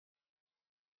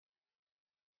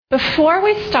Before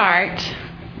we start,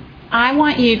 I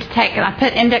want you to I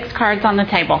put index cards on the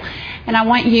table, and I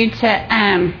want you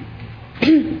to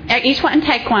each one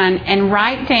take one and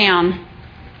write down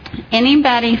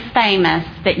anybody famous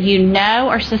that you know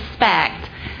or suspect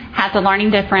has a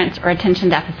learning difference or attention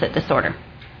deficit disorder.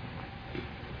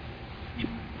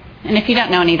 And if you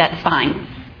don't know any, that's fine.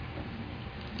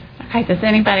 Okay, does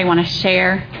anybody want to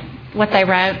share what they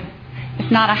wrote? If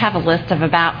not, I have a list of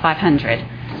about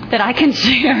 500 that I can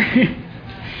share.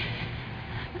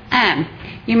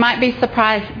 You might be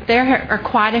surprised, there are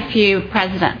quite a few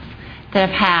presidents that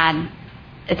have had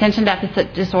attention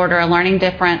deficit disorder, a learning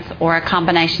difference, or a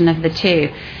combination of the two.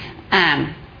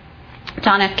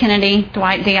 John F. Kennedy,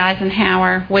 Dwight D.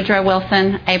 Eisenhower, Woodrow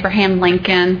Wilson, Abraham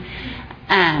Lincoln,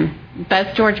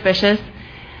 both George Bushes,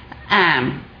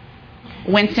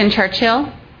 Winston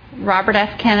Churchill, Robert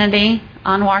F. Kennedy,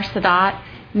 Anwar Sadat.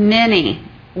 Many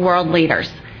world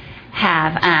leaders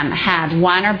have had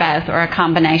one or both or a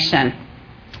combination.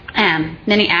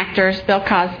 Many actors, Bill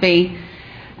Cosby,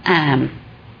 Anne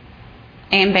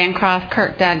Bancroft,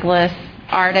 Kirk Douglas,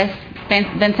 artists,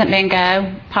 Vincent van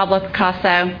Gogh, Pablo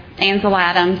Picasso, Ansel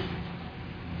Adams,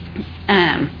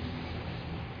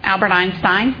 Albert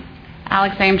Einstein,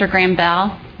 Alexander Graham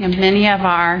Bell. Many of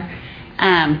our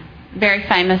very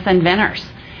famous inventors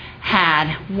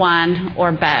had one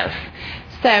or both.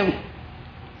 So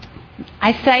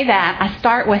I say that, I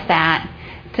start with that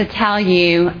to tell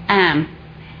you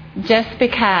just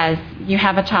because you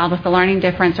have a child with a learning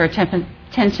difference or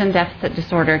attention deficit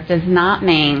disorder does not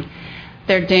mean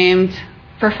they're doomed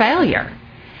for failure.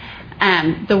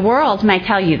 The world may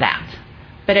tell you that,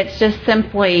 but it's just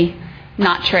simply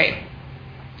not true,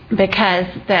 because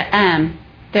there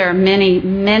are many,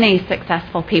 many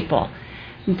successful people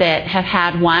that have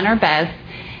had one or both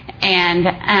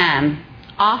and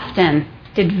often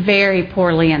did very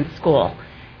poorly in school,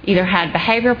 either had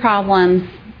behavior problems,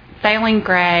 failing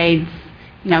grades,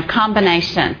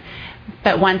 combination.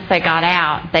 But once they got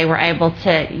out, they were able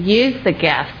to use the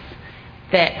gifts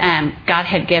that God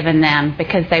had given them,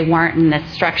 because they weren't in this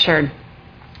structured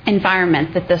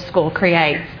environment that the school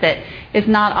creates that is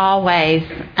not always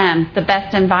the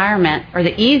best environment or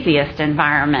the easiest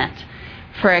environment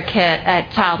for a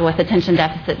child with attention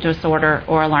deficit disorder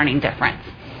or a learning difference.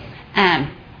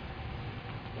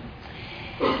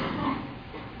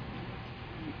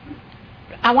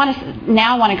 I want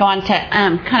to go on to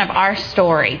kind of our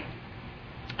story.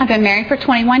 I've been married for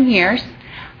 21 years.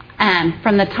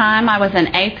 From the time I was in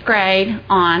 8th grade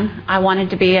on, I wanted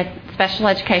to be a special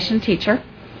education teacher.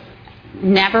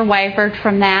 Never wavered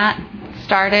from that.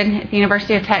 Started at the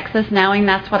University of Texas knowing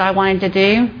that's what I wanted to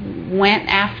do. Went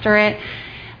after it.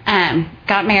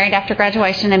 Got married after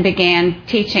graduation and began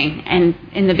teaching. And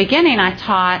in the beginning, I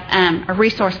taught a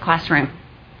resource classroom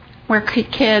where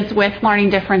kids with learning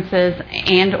differences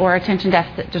and or attention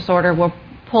deficit disorder were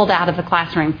pulled out of the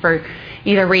classroom for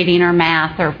either reading or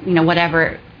math or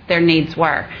whatever their needs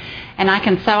were. And I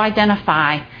can so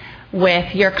identify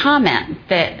with your comment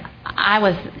that I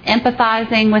was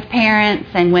empathizing with parents,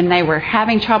 and when they were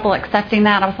having trouble accepting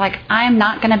that, I was like, I am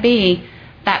not going to be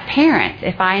that parent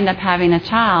if I end up having a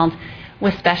child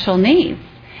with special needs.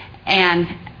 And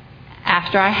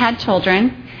after I had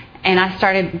children and I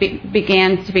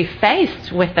began to be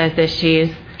faced with those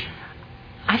issues,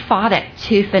 I fought it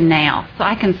tooth and nail. So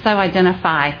I can so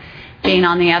identify being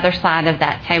on the other side of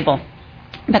that table.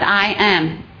 But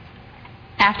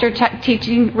after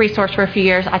teaching resource for a few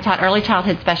years, I taught early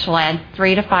childhood special ed,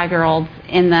 3 to 5-year-olds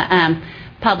in the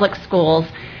public schools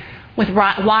with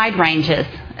wide ranges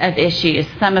of issues.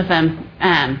 Some of them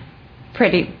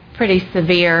pretty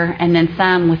severe, and then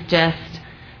some with just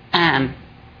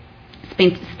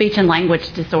speech and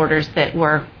language disorders that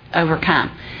were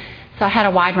overcome. So I had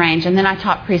a wide range, and then I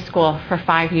taught preschool for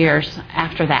 5 years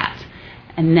after that.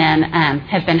 And then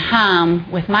have been home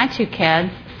with my 2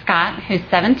 kids, Scott, who's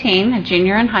 17, a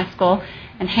junior in high school,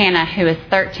 and Hannah, who is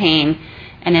 13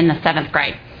 and in the 7th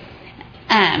grade.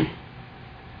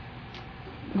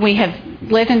 We have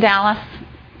lived in Dallas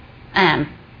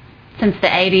since the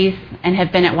 80s and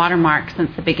have been at Watermark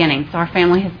since the beginning. So our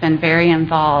family has been very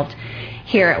involved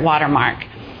here at Watermark.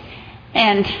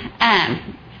 And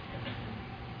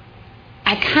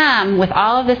I come with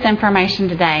all of this information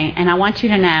today, and I want you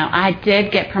to know I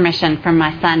did get permission from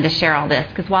my son to share all this,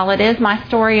 because while it is my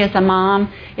story as a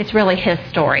mom, it's really his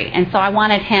story. And so I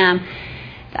wanted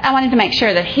to make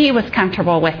sure that he was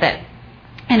comfortable with it.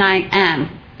 And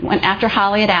after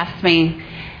Holly had asked me,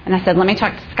 and I said, let me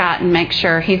talk to Scott and make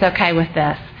sure he's okay with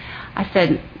this.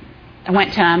 I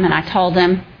went to him and I told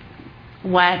him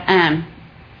what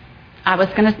I was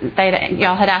going to say that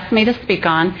y'all had asked me to speak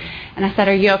on. And I said,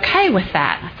 are you okay with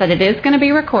that? I said, it is going to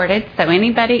be recorded, so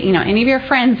anybody, any of your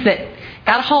friends that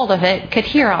got a hold of it could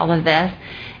hear all of this.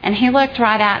 And he looked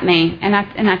right at me, and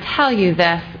I tell you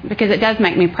this because it does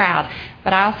make me proud,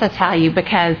 but I also tell you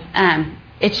because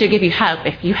it should give you hope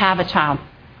if you have a child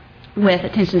with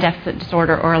attention deficit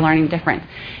disorder or a learning difference.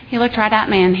 He looked right at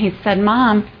me and he said,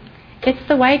 Mom, it's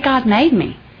the way God made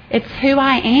me. It's who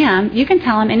I am. You can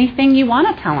tell him anything you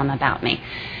want to tell him about me.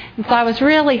 And so I was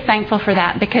really thankful for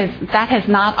that because that has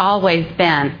not always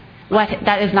been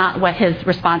that is not what his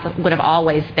response would have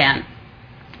always been.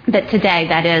 But today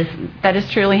that is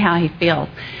truly how he feels.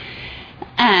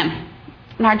 And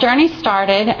our journey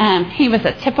started, he was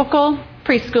a typical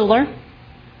preschooler.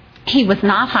 He was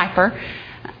not hyper.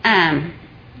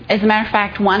 As a matter of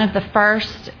fact, one of the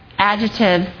first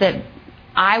adjectives that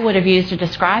I would have used to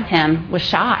describe him was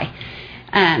shy.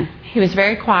 He was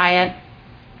very quiet,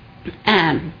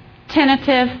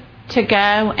 tentative to go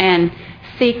and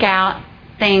seek out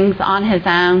things on his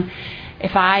own.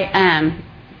 If I,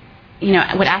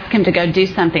 would ask him to go do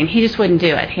something, he just wouldn't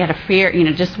do it. He had a fear,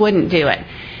 just wouldn't do it.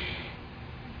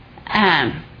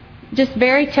 Just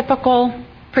very typical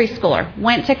preschooler.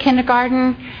 Went to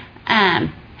kindergarten,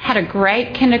 had a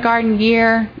great kindergarten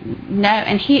year. No,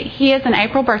 and he is an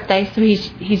April birthday, so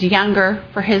he's younger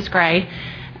for his grade.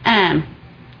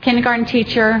 Kindergarten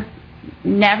teacher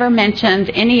never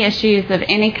mentioned any issues of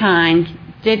any kind.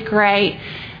 Did great.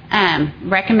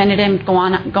 Recommended him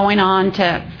going on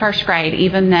to first grade,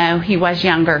 even though he was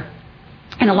younger.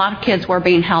 And a lot of kids were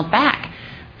being held back.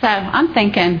 So I'm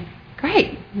thinking,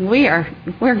 great, we're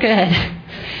good.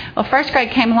 Well, first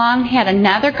grade came along. He had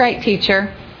another great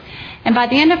teacher. And by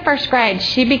the end of first grade,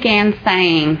 she began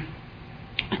saying,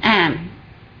 I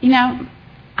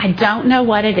don't know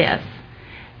what it is,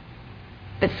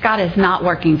 but Scott is not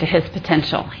working to his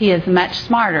potential. He is much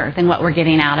smarter than what we're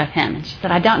getting out of him. And she said,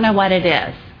 I don't know what it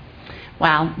is.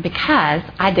 Well, because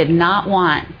I did not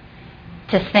want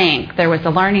to think there was a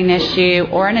learning issue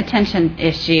or an attention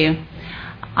issue,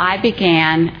 I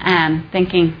began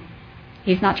thinking,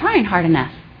 he's not trying hard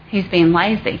enough. He's being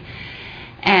lazy.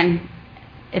 And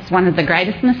it's one of the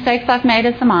greatest mistakes I've made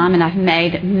as a mom, and I've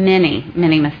made many,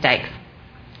 many mistakes.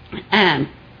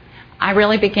 I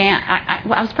really began,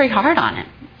 I was pretty hard on it.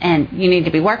 And you need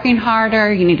to be working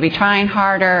harder, you need to be trying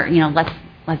harder,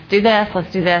 let's do this,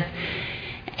 let's do this.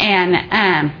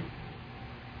 And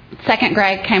second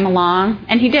grade came along,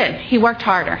 and he did. He worked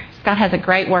harder. Scott has a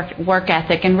great work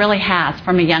ethic and really has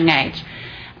from a young age.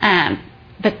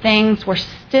 But things were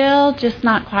still just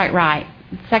not quite right.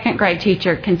 The second grade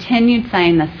teacher continued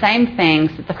saying the same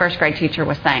things that the first grade teacher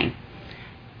was saying.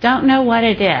 Don't know what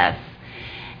it is.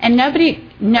 And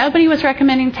nobody was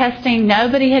recommending testing.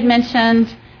 Nobody had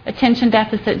mentioned attention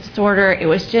deficit disorder. It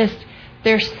was just,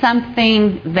 there's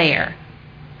something there.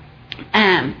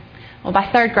 Well,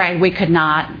 by third grade, we could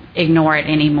not ignore it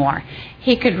anymore.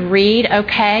 He could read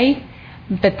okay,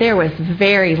 but there was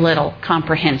very little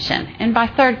comprehension. And by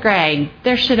third grade,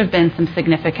 there should have been some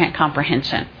significant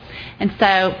comprehension. And so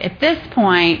at this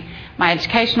point, my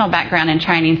educational background and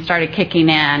training started kicking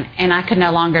in, and I could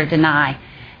no longer deny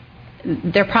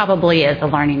there probably is a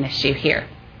learning issue here.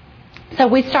 So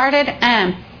we started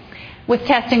with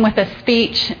testing with a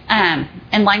speech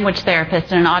and language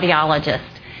therapist and an audiologist.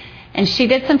 And she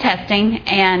did some testing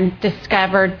and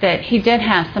discovered that he did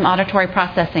have some auditory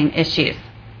processing issues.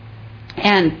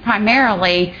 And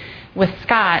primarily with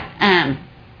Scott,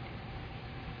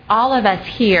 all of us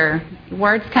hear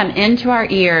words come into our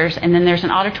ears, and then there's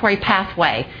an auditory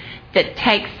pathway that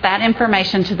takes that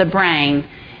information to the brain,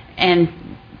 and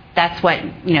that's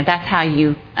that's how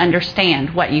you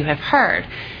understand what you have heard.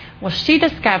 Well, she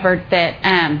discovered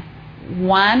that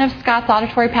one of Scott's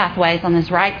auditory pathways on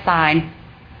his right side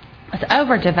was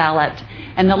overdeveloped,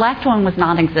 and the left one was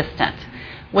non-existent,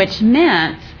 which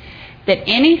meant that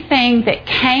anything that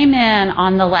came in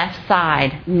on the left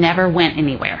side never went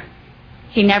anywhere.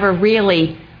 He never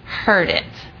really heard it,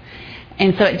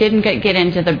 and so it didn't get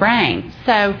into the brain.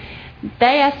 So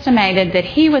they estimated that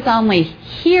he was only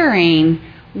hearing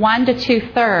 1 to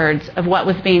 2/3 of what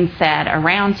was being said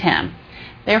around him.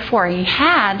 Therefore, he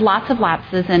had lots of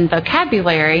lapses in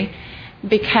vocabulary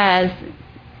because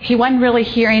he wasn't really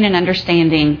hearing and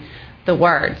understanding the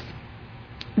words.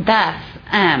 Thus,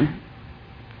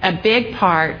 a big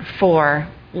part for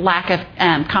lack of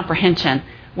comprehension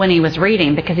when he was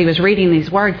reading, because he was reading these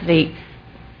words that he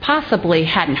possibly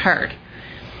hadn't heard.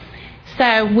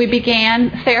 So we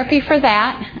began therapy for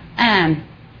that,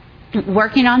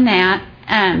 working on that.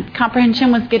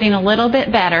 Comprehension was getting a little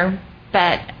bit better,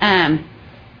 but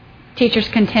teachers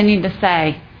continued to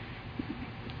say,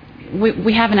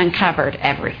 we haven't uncovered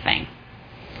everything.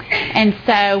 And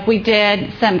so we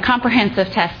did some comprehensive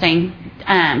testing,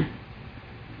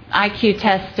 IQ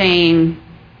testing,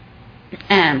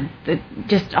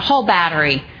 just a whole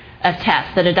battery of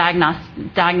tests that a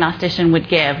diagnostician would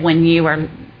give when you are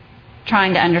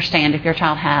trying to understand if your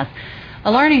child has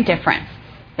a learning difference.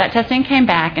 That testing came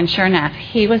back, and sure enough,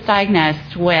 he was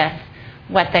diagnosed with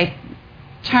what they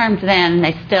termed then,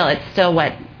 it's still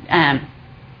what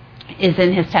is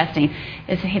in his testing,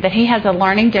 is that he has a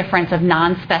learning difference of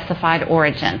non-specified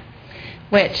origin,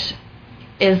 which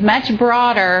is much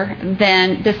broader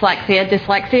than dyslexia.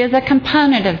 Dyslexia is a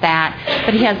component of that,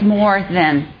 but he has more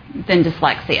than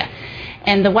dyslexia.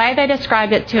 And the way they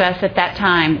described it to us at that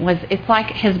time was it's like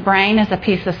his brain is a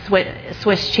piece of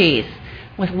Swiss cheese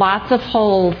with lots of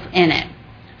holes in it.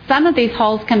 Some of these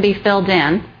holes can be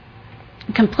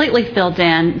completely filled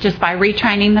in just by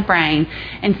retraining the brain,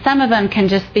 and some of them can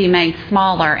just be made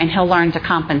smaller, and he'll learn to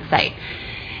compensate.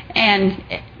 And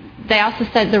they also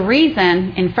said the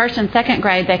reason in first and second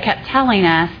grade they kept telling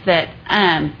us that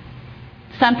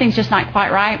something's just not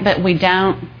quite right, but we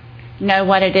don't know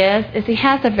what it is he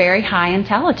has a very high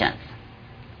intelligence.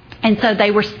 And so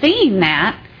they were seeing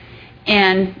that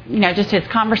in, just his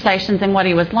conversations and what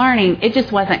he was learning. It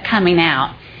just wasn't coming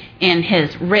out in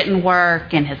his written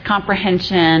work, in his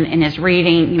comprehension, in his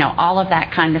reading, all of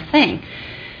that kind of thing.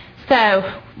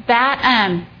 So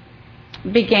that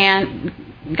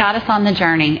got us on the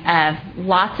journey of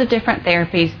lots of different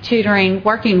therapies, tutoring,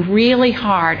 working really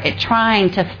hard at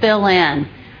trying to fill in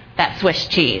that Swiss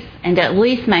cheese and to at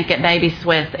least make it baby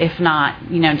Swiss, if not,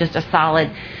 just a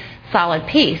solid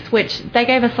piece, which they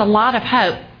gave us a lot of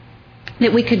hope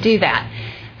that we could do that.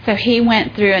 So he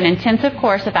went through an intensive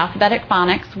course of alphabetic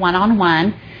phonics,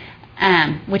 one-on-one,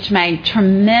 which made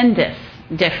tremendous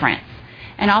difference.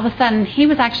 And all of a sudden, he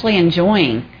was actually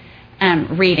enjoying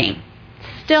reading.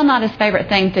 Still not his favorite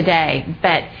thing today,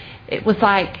 but it was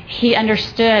like he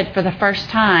understood for the first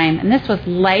time, and this was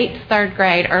late third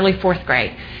grade, early fourth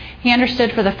grade. He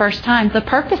understood for the first time the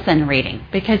purpose in reading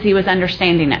because he was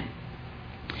understanding it.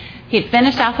 He had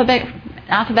finished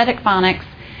alphabetic phonics,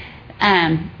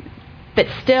 but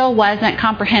still wasn't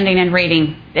comprehending and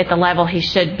reading at the level he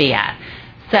should be at.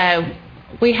 So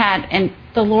and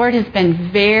the Lord has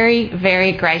been very,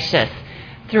 very gracious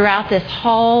throughout this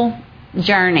whole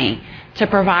journey to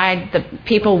provide the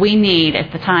people we need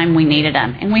at the time we needed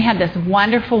them. And we had this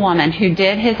wonderful woman who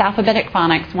did his alphabetic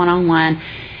phonics one-on-one,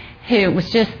 who was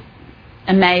just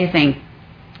amazing,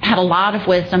 had a lot of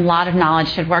wisdom, a lot of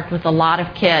knowledge, had worked with a lot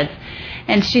of kids.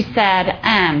 And she said,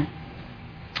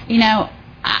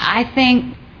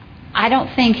 I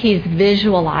don't think he's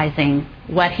visualizing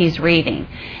what he's reading.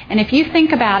 And if you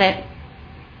think about it,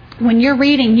 when you're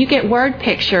reading, you get word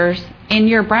pictures in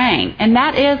your brain, and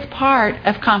that is part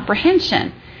of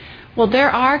comprehension. Well, there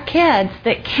are kids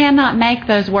that cannot make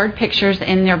those word pictures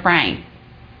in their brain.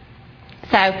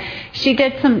 So she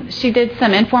did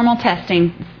some informal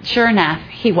testing. Sure enough,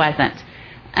 he wasn't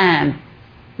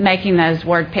making those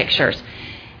word pictures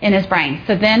in his brain.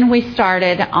 So then we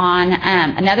started on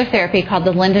another therapy called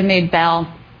the Linda Bell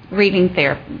reading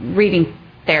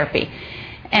therapy.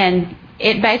 And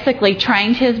it basically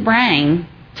trained his brain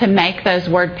to make those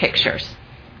word pictures.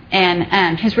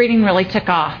 And his reading really took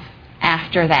off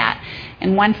after that.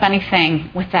 And one funny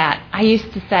thing with that, I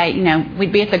used to say,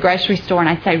 we'd be at the grocery store and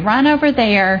I'd say, run over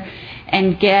there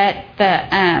and get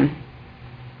the,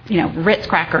 Ritz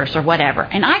crackers or whatever.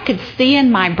 And I could see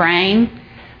in my brain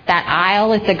that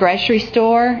aisle at the grocery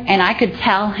store, and I could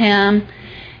tell him,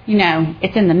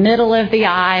 it's in the middle of the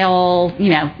aisle,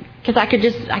 because I could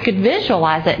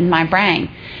visualize it in my brain.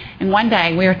 And one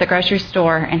day we were at the grocery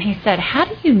store, and he said, how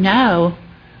do you know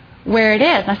where it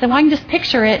is? And I said, well, I can just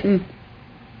picture it. And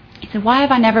he said, why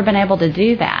have I never been able to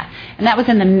do that? And that was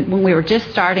when we were just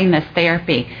starting this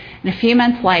therapy. And a few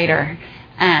months later,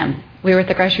 we were at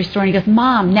the grocery store, and he goes,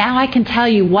 Mom, now I can tell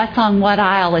you what's on what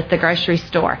aisle at the grocery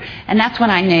store. And that's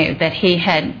when I knew that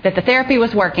that the therapy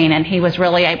was working, and he was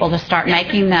really able to start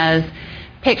making those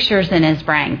pictures in his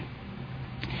brain.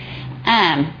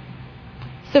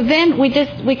 So then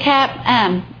we kept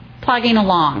plugging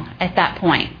along at that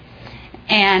point.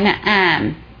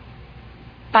 And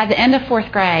by the end of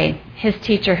fourth grade, his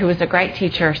teacher, who was a great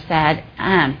teacher, said,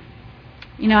 I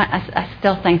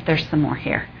still think there's some more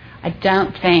here. I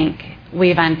don't think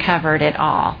we've uncovered it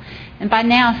all. And by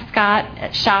now,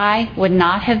 Scott, shy would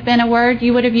not have been a word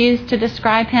you would have used to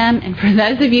describe him. And for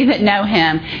those of you that know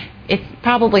him, it's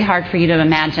probably hard for you to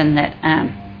imagine that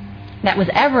that was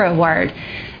ever a word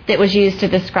that was used to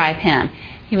describe him.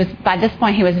 By this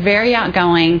point, he was very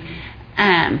outgoing,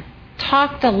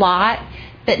 talked a lot,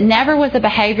 but never was a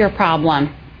behavior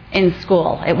problem in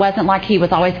school. It wasn't like he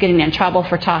was always getting in trouble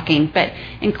for talking, but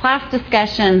in class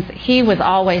discussions, he was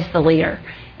always the leader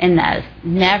in those.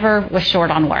 Never was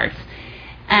short on words.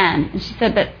 And she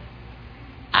said, but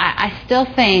I still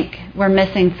think we're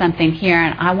missing something here,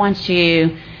 and I want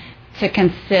you to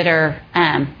consider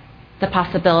the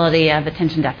possibility of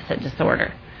attention deficit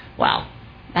disorder. Well,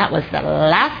 that was the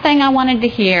last thing I wanted to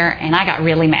hear, and I got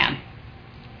really mad.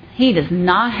 He does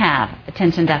not have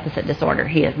attention deficit disorder.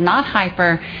 He is not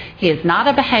hyper. He is not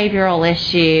a behavioral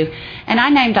issue. And I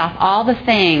named off all the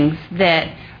things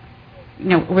that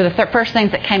were the first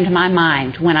things that came to my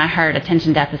mind when I heard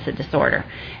attention deficit disorder.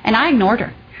 And I ignored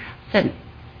her. I said,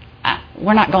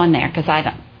 we're not going there because I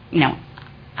don't,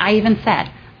 I even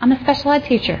said, I'm a special ed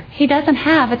teacher. He doesn't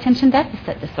have attention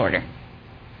deficit disorder.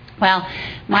 Well,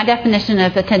 my definition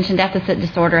of attention deficit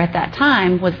disorder at that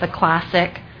time was the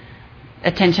classic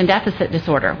attention deficit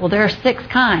disorder. Well, there are 6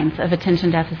 kinds of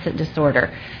attention deficit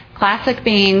disorder. Classic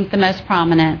being the most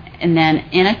prominent, and then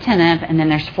inattentive, and then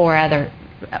there's 4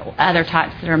 other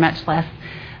types that are much less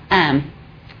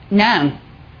known.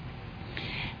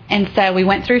 And so we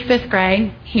went through 5th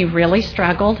grade. He really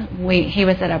struggled. He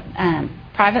was at a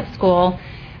private school.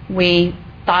 We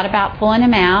thought about pulling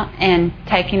him out and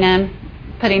putting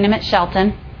him at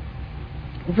Shelton.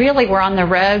 Really, we're on the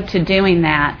road to doing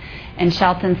that. And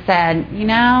Shelton said,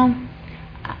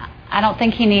 I don't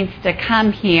think he needs to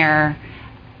come here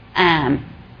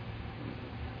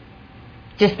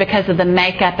just because of the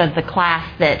makeup of the class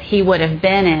that he would have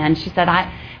been in. She said,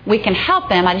 we can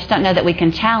help him. I just don't know that we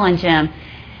can challenge him.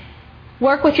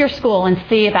 Work with your school and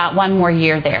see about 1 more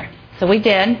year there. So we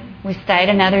did. We stayed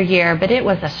another year, but it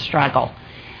was a struggle.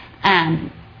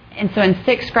 And so in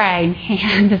 6th grade, he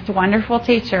had this wonderful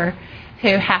teacher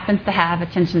who happens to have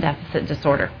attention deficit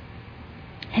disorder.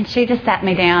 And she just sat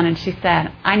me down and she said,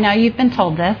 I know you've been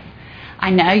told this. I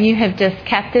know you have just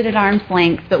kept it at arm's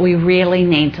length, but we really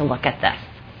need to look at this.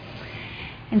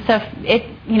 And so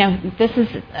this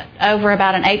is over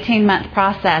about an 18-month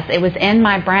process. It was in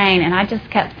my brain, and I just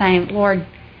kept saying, Lord,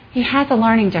 he has a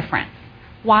learning difference.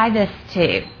 Why this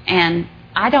too? And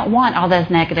I don't want all those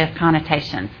negative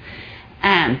connotations.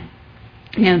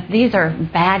 These are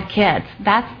bad kids.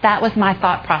 That was my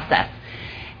thought process.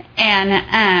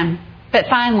 And but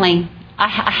finally, I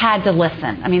had to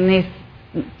listen. I mean, these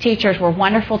teachers were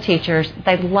wonderful teachers.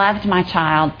 They loved my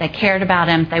child. They cared about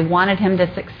him. They wanted him to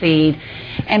succeed.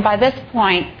 And by this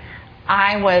point,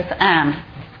 I was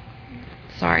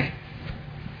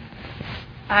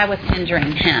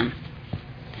hindering him.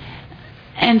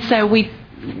 And so we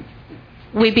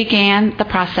began the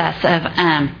process of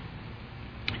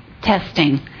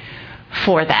testing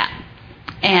for that.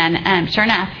 And sure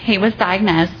enough, he was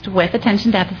diagnosed with attention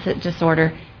deficit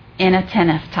disorder,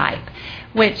 inattentive type,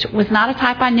 which was not a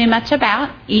type I knew much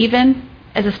about, even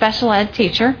as a special ed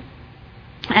teacher.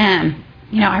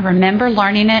 I remember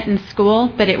learning it in school,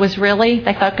 but it was really,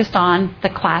 they focused on the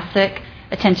classic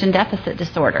attention deficit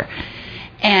disorder.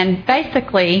 And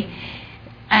basically,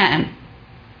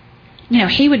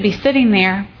 he would be sitting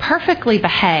there perfectly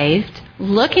behaved,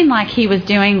 looking like he was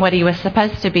doing what he was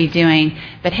supposed to be doing,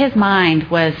 but his mind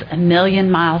was a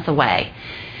million miles away.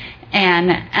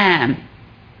 And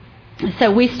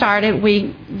so we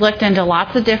looked into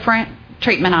lots of different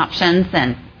treatment options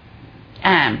and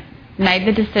made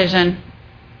the decision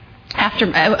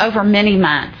over many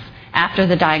months after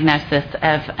the diagnosis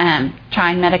of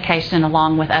trying medication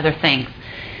along with other things.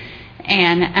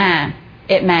 And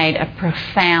it made a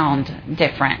profound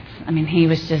difference. I mean,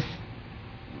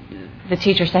 the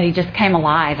teacher said he just came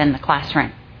alive in the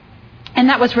classroom. And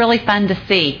that was really fun to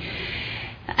see.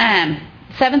 7th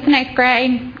and 8th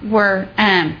grade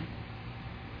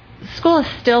school is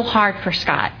still hard for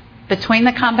Scott. Between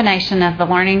the combination of the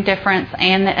learning difference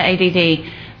and the ADD,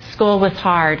 school was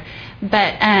hard.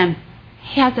 But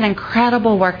he has an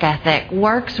incredible work ethic,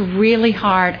 works really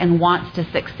hard, and wants to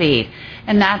succeed.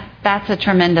 And that's a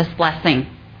tremendous blessing.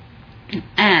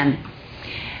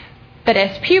 But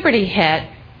as puberty hit,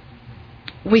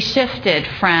 we shifted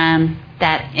from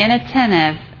that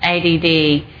inattentive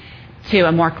ADD to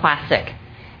a more classic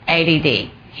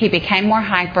ADD. He became more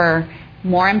hyper,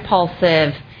 more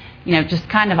impulsive, just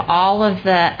kind of all of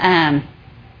the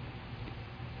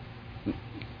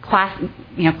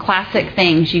classic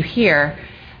things you hear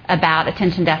about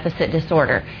attention deficit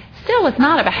disorder. Still, it's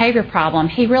not a behavior problem.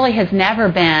 He really has never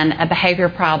been a behavior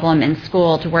problem in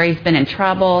school to where he's been in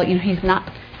trouble. He's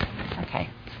not. Okay.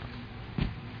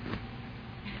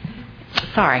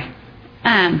 Sorry.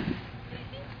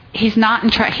 he's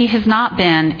not he has not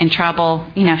been in trouble.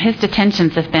 His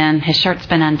detentions have been, his shirt's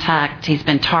been untucked, he's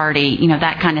been tardy,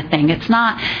 that kind of thing. It's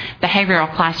not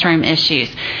behavioral classroom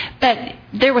issues. But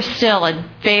there was still a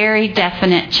very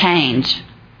definite change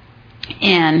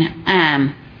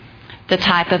in the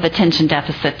type of attention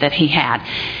deficit that he had.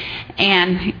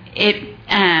 And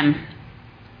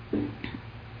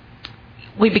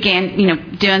we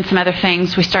began, doing some other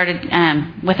things. We started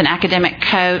with an academic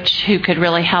coach who could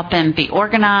really help him be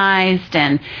organized,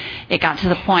 and it got to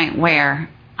the point where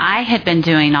I had been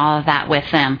doing all of that with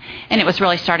him, and it was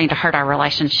really starting to hurt our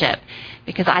relationship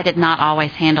because I did not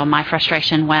always handle my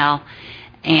frustration well,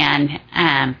 and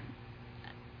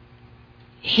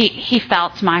he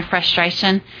felt my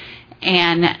frustration,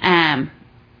 and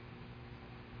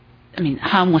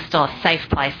home was still a safe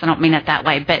place. I don't mean it that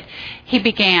way, but he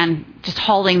began just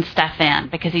holding stuff in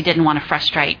because he didn't want to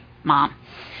frustrate Mom.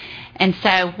 And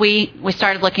so we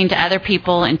started looking to other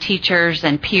people and teachers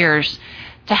and peers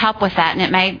to help with that, and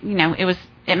it made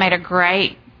it made a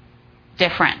great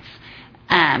difference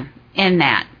in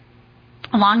that.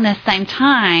 Along this same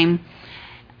time,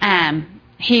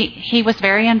 he was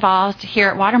very involved here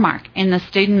at Watermark in the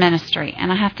student ministry,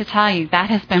 and I have to tell you, that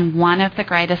has been one of the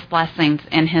greatest blessings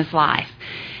in his life.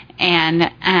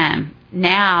 And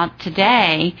now,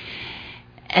 today,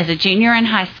 as a junior in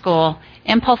high school,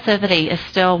 impulsivity is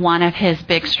still one of his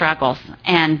big struggles.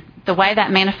 And the way that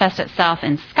manifests itself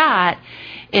in Scott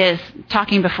is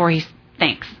talking before he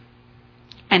thinks.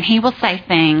 And he will say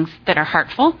things that are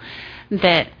hurtful,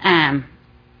 that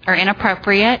are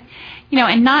inappropriate,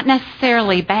 and not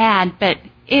necessarily bad, but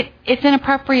it's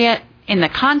inappropriate in the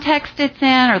context it's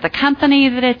in, or the company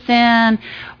that it's in,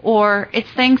 or it's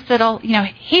things that'll,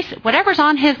 whatever's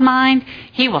on his mind,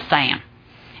 he will say them.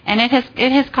 And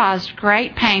it has caused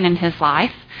great pain in his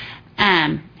life.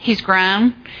 He's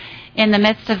grown in the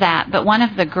midst of that, but one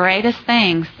of the greatest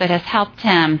things that has helped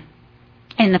him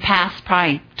in the past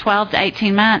probably 12 to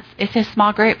 18 months is his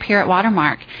small group here at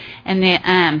Watermark, and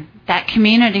that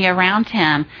community around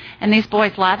him. And these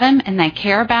boys love him, and they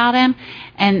care about him,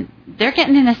 and they're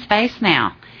getting in his face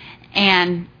now.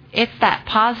 And it's that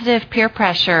positive peer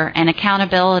pressure and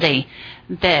accountability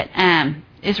that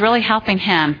is really helping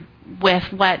him with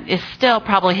what is still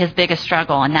probably his biggest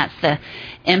struggle, and that's the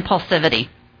impulsivity.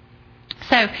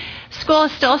 So school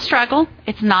is still a struggle.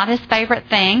 It's not his favorite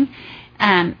thing.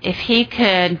 If he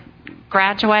could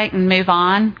graduate and move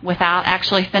on without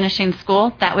actually finishing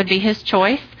school, that would be his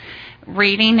choice.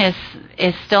 Reading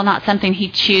is still not something he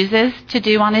chooses to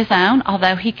do on his own,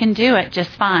 although he can do it just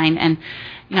fine. And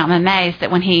I'm amazed that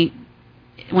when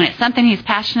it's something he's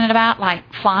passionate about, like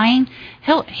flying,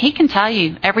 he can tell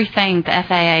you everything the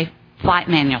FAA flight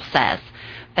manual says,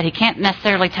 but he can't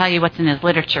necessarily tell you what's in his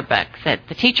literature book that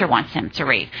the teacher wants him to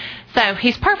read. So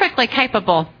he's perfectly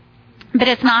capable, but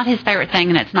it's not his favorite thing,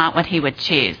 and it's not what he would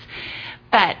choose.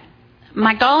 But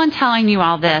my goal in telling you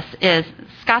all this is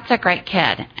Scott's a great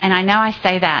kid, and I know I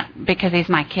say that because he's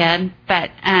my kid,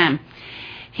 but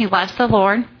he loves the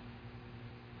Lord.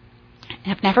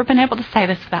 I've never been able to say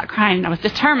this without crying. I was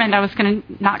determined I was going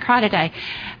to not cry today.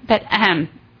 But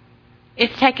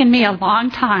it's taken me a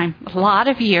long time, a lot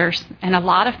of years, and a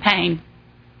lot of pain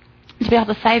to be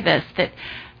able to say this, that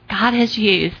God has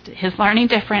used his learning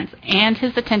difference and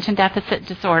his attention deficit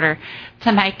disorder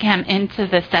to make him into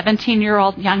the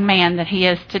 17-year-old young man that he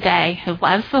is today, who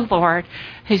loves the Lord,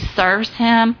 who serves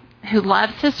him, who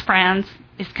loves his friends,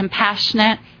 is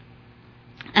compassionate,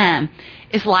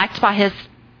 is liked by his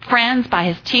friends, by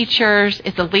his teachers,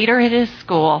 is a leader at his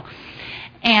school.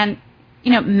 And,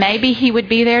 maybe he would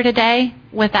be there today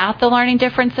without the learning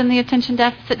difference and the attention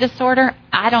deficit disorder.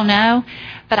 I don't know.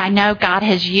 But I know God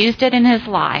has used it in his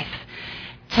life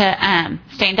to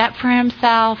stand up for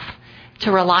himself,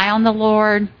 to rely on the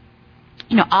Lord,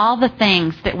 all the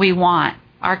things that we want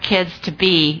our kids to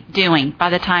be doing by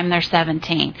the time they're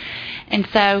 17. And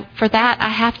so for that, I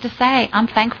have to say I'm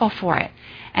thankful for it.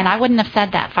 And I wouldn't have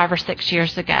said that 5 or 6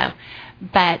 years ago.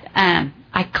 But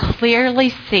I clearly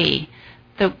see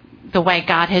the way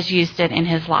God has used it in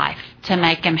his life to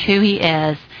make him who he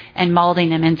is and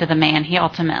molding him into the man he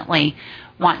ultimately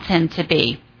wants him to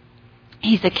be.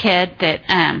 He's a kid that,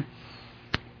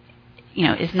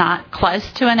 is not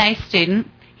close to an A student.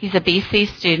 He's a BC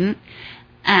student,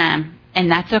 and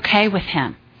that's okay with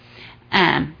him.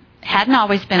 Hadn't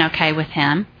always been okay with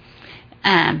him,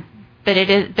 but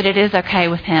it is okay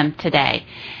with him today.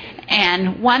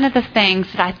 And one of the things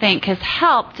that I think has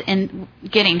helped in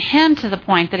getting him to the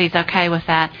point that he's okay with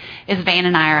that is Van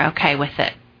and I are okay with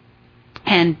it.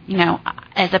 And,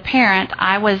 as a parent,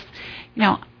 I was,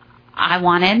 I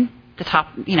wanted the top,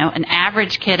 an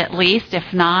average kid at least,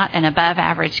 if not an above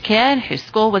average kid whose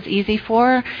school was easy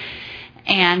for her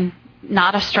and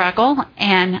not a struggle.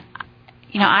 And,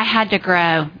 I had to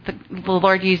grow. The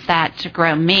Lord used that to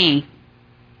grow me.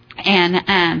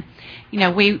 And,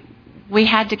 we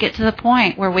had to get to the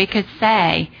point where we could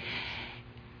say,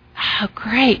 oh,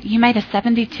 great, you made a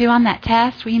 72 on that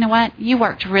test. Well, you know what? You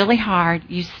worked really hard.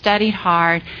 You studied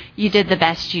hard. You did the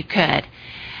best you could.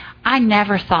 I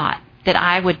never thought that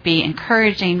I would be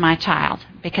encouraging my child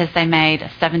because they made a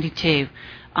 72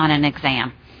 on an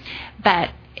exam.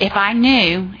 But if I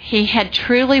knew he had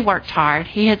truly worked hard,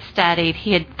 he had studied,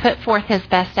 he had put forth his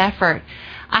best effort,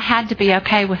 I had to be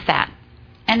okay with that.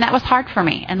 And that was hard for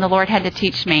me. And the Lord had to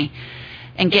teach me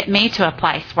and get me to a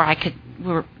place where I could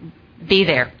be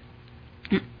there.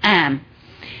 And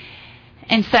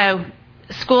so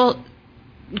school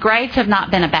grades have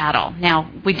not been a battle.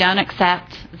 Now, we don't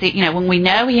accept when we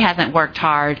know he hasn't worked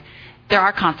hard, there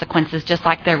are consequences just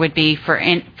like there would be for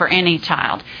any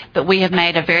child. But we have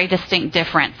made a very distinct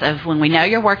difference of when we know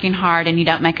you're working hard and you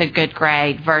don't make a good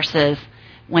grade versus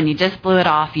when you just blew it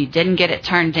off, you didn't get it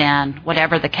turned in,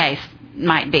 whatever the case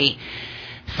might be.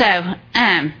 So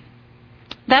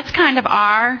that's kind of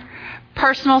our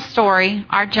personal story,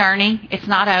 our journey. It's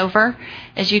not over.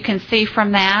 As you can see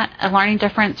from that, a learning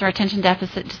difference or attention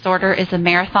deficit disorder is a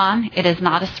marathon. It is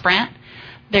not a sprint.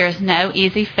 There is no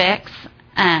easy fix.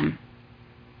 I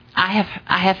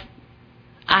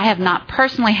have not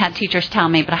personally had teachers tell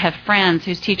me, but I have friends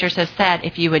whose teachers have said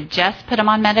if you would just put them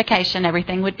on medication,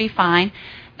 everything would be fine.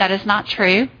 That is not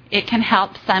true. It can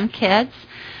help some kids.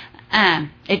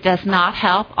 It does not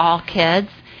help all kids.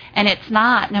 And it's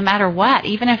not, no matter what,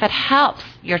 even if it helps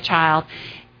your child,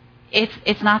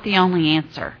 it's not the only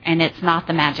answer, and it's not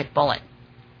the magic bullet.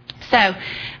 So,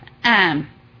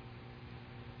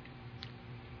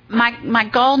 my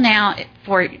goal now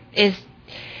is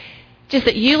just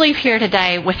that you leave here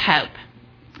today with hope.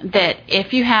 That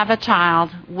if you have a child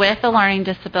with a learning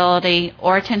disability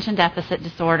or attention deficit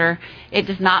disorder, it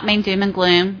does not mean doom and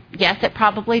gloom. Yes, it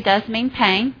probably does mean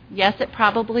pain. Yes, it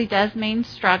probably does mean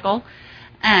struggle.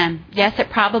 Yes, it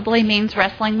probably means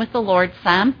wrestling with the Lord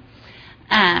some.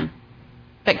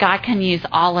 But God can use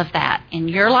all of that in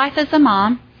your life as a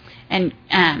mom, and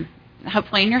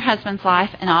hopefully in your husband's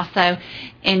life, and also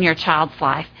in your child's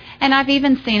life. And I've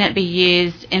even seen it be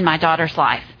used in my daughter's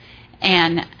life.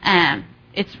 And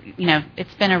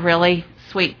it's been a really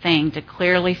sweet thing to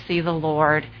clearly see the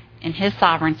Lord in His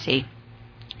sovereignty.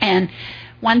 And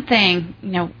one thing,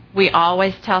 we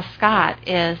always tell Scott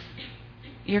is,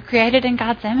 you're created in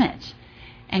God's image.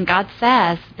 And God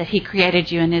says that He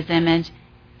created you in His image,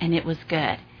 and it was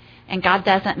good. And God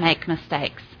doesn't make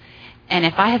mistakes. And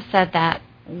if I have said that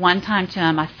one time to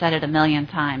Him, I've said it 1,000,000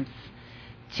 times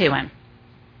to Him.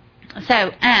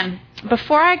 So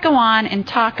before I go on and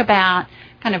talk about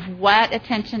kind of what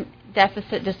attention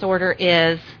deficit disorder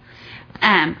is,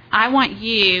 I want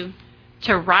you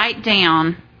to write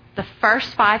down the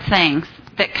first 5 things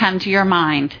that come to your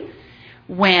mind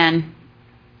when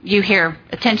you hear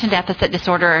attention deficit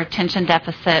disorder or attention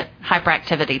deficit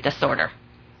hyperactivity disorder.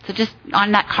 So just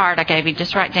on that card I gave you,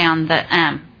 just write down the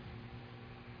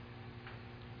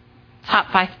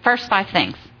first 5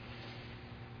 things.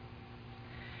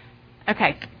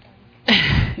 Okay.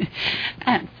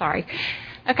 Sorry.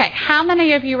 Okay, how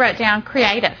many of you wrote down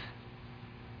creative?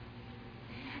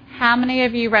 How many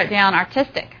of you wrote down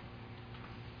artistic?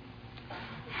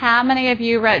 How many of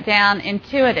you wrote down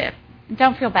intuitive?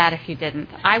 Don't feel bad if you didn't.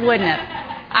 I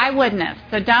wouldn't have.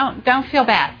 So don't feel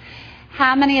bad.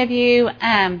 How many of you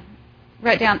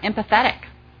wrote down empathetic,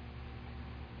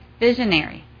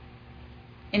 visionary,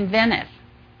 inventive,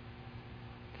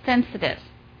 sensitive,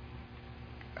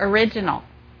 original,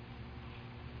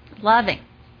 loving,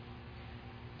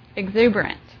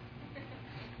 exuberant?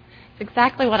 It's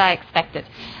exactly what I expected.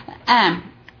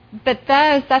 But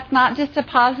that's not just a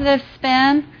positive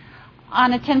spin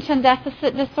on attention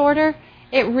deficit disorder.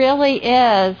 It really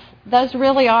is. Those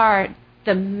really are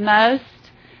the most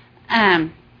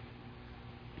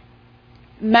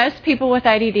people with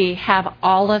ADD have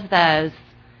all of those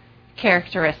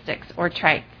characteristics or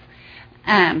traits.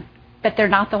 But they're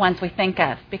not the ones we think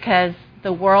of, because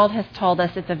the world has told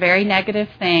us it's a very negative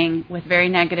thing with very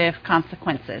negative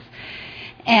consequences.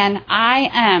 And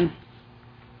I'm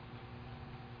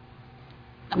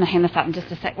going to hand this out in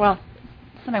just a sec. Well,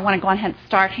 somebody want to go ahead and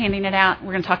start handing it out?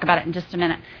 We're going to talk about it in just a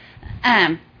minute.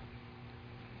 I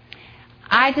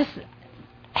just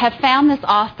have found this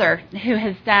author who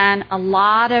has done a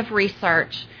lot of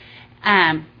research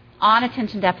on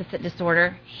attention deficit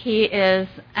disorder. His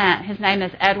name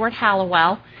is Edward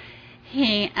Hallowell.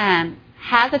 He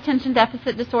has attention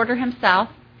deficit disorder himself.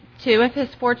 2 of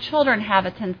his 4 children have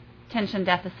attention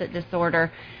deficit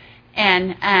disorder.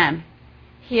 And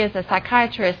he is a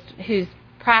psychiatrist whose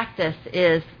practice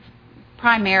is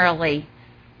primarily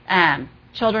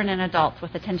children and adults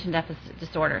with attention deficit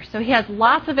disorder. So he has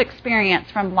lots of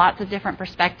experience from lots of different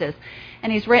perspectives,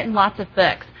 and he's written lots of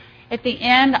books. At the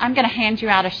end, I'm going to hand you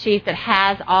out a sheet that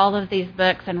has all of these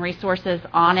books and resources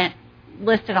on it,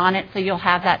 listed on it, so you'll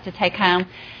have that to take home.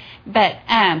 But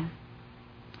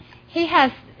he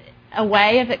has a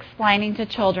way of explaining to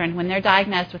children when they're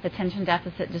diagnosed with attention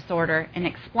deficit disorder and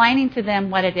explaining to them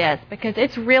what it is, because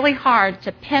it's really hard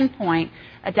to pinpoint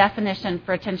a definition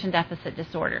for attention deficit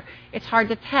disorder. It's hard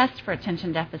to test for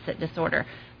attention deficit disorder.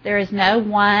 There is no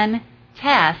one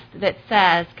test that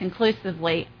says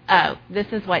conclusively, oh, this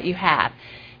is what you have.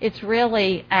 It's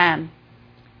really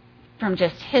from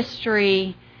just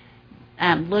history,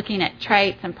 looking at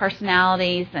traits and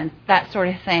personalities and that sort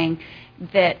of thing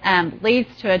that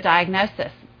leads to a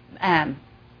diagnosis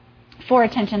for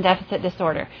attention deficit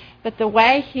disorder. But the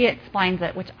way he explains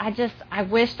it, which I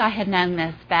wished I had known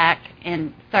this back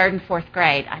in 3rd and 4th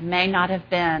grade. I may not have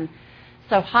been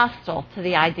so hostile to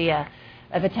the idea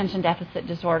of attention deficit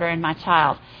disorder in my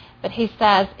child. But he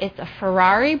says it's a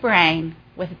Ferrari brain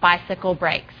with bicycle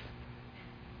brakes.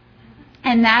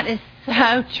 And that is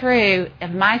so true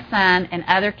of my son and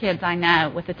other kids I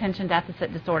know with attention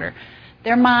deficit disorder.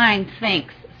 Their mind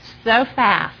thinks so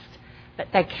fast, but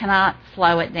they cannot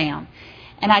slow it down.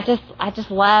 And I just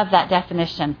love that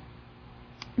definition.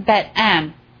 But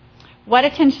what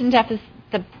attention deficit,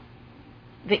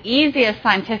 the easiest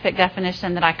scientific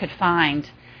definition that I could find,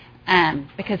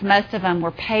 because most of them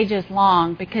were pages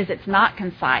long because it's not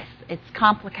concise, it's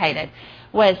complicated,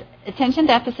 was attention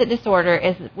deficit disorder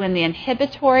is when the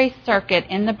inhibitory circuit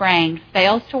in the brain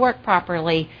fails to work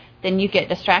properly, then you get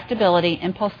distractibility,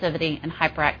 impulsivity, and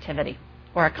hyperactivity,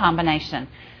 or a combination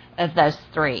of those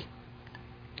 3.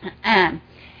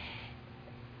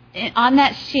 On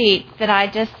that sheet that I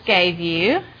just gave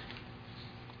you,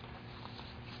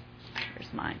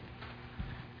 here's mine.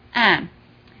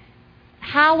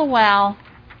 Hallowell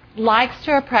likes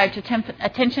to approach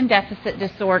attention deficit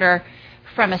disorder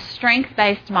from a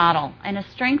strength-based model. And a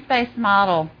strength-based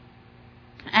model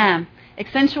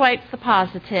accentuates the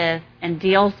positive and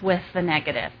deals with the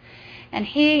negative. And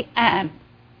he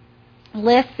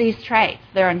lists these traits.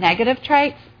 There are negative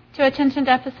traits to attention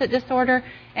deficit disorder,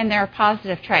 and there are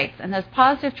positive traits. And those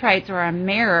positive traits are a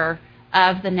mirror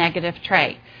of the negative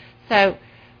trait. So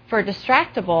for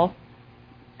distractible,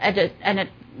 a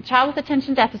child with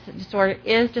attention deficit disorder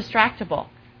is distractible,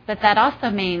 but that also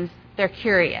means they're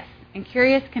curious. And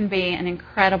curious can be an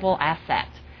incredible asset.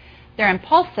 They're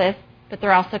impulsive, but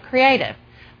they're also creative.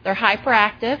 They're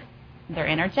hyperactive, they're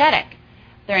energetic.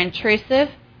 They're intrusive,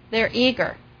 they're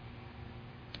eager.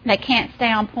 They can't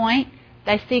stay on point.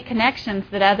 They see connections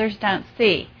that others don't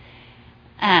see.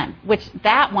 Which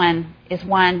that one is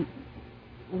one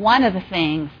of the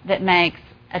things that makes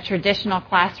a traditional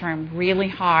classroom really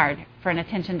hard for an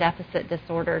attention deficit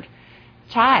disordered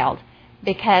child,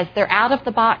 because they're out of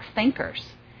the box thinkers,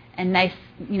 and they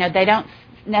don't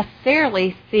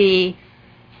necessarily see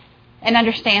and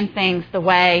understand things the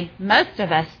way most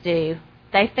of us do.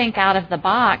 They think out of the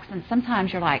box, and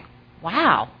sometimes you're like,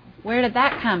 wow, where did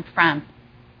that come from?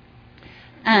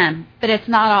 But it's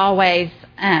not always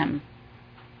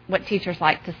what teachers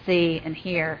like to see and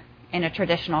hear in a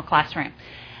traditional classroom.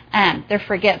 They're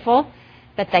forgetful,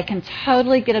 but they can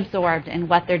totally get absorbed in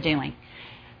what they're doing.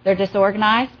 They're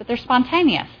disorganized, but they're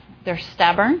spontaneous. They're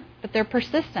stubborn, but they're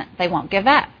persistent. They won't give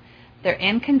up. They're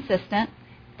inconsistent.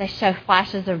 They show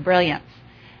flashes of brilliance.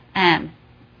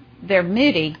 They're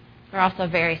moody. They're also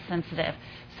very sensitive.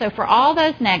 So for all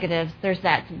those negatives, there's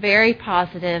that very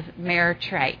positive mirror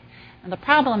trait. And the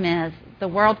problem is the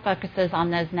world focuses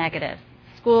on those negatives.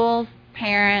 Schools,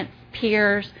 parents,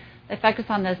 peers, they focus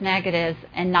on those negatives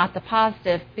and not the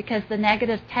positive, because the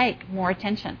negatives take more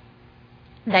attention.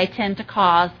 They tend to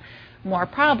cause more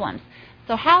problems.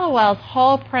 So Hallowell's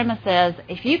whole premise is,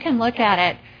 if you can look at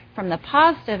it from the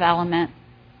positive element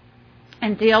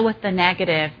and deal with the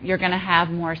negative, you're going to have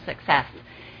more success.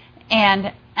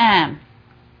 And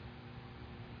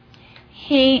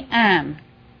he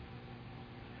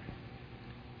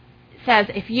says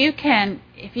if you can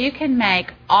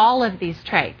make all of these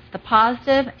traits, the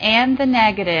positive and the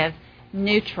negative,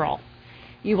 neutral,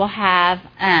 you will have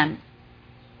to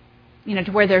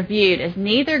where they're viewed as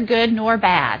neither good nor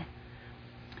bad,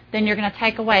 then you're going to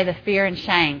take away the fear and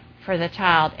shame for the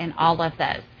child in all of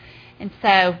those. And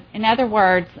so, in other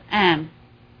words,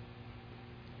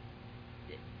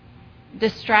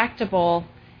 distractible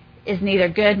is neither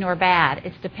good nor bad.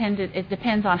 It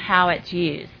depends on how it's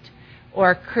used.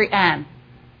 Or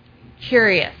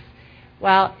curious.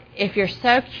 Well, if you're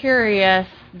so curious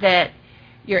that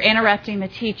you're interrupting the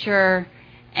teacher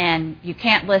and you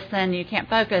can't listen, you can't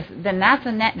focus, then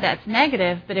that's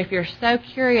negative. But if you're so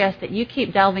curious that you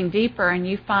keep delving deeper and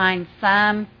you find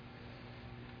some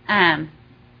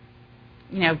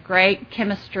great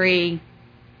chemistry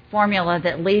formula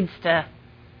that leads to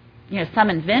some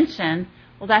invention,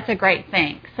 well, that's a great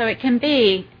thing. So it can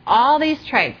be all these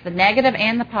traits, the negative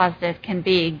and the positive, can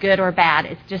be good or bad.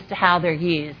 It's just how they're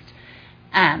used.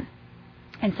 And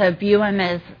so view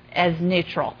them as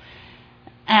neutral.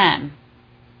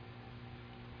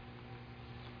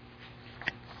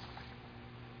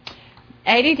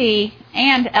 ADD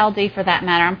and LD for that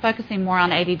matter. I'm focusing more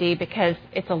on ADD because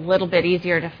it's a little bit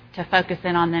easier to focus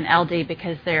in on than LD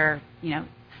because there are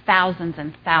thousands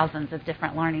and thousands of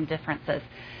different learning differences.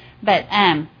 But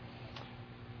a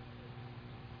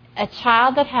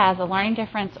child that has a learning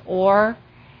difference or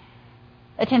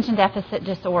attention deficit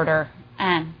disorder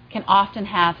can often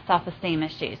have self-esteem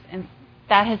issues. And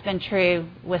that has been true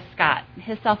with Scott.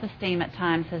 His self-esteem at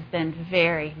times has been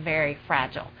very, very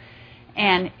fragile.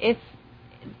 And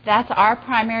that's our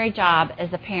primary job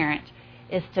as a parent,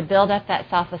 is to build up that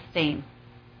self-esteem.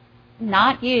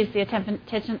 Not use the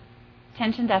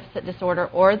attention deficit disorder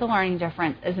or the learning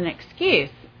difference as an excuse.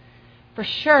 For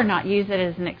sure not use it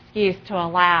as an excuse to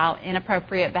allow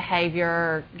inappropriate behavior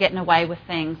or getting away with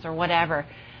things or whatever.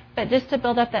 But just to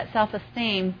build up that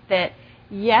self-esteem that,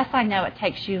 yes, I know it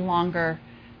takes you longer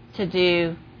to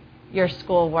do your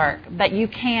schoolwork, but you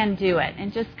can do it.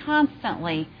 And just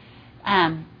constantly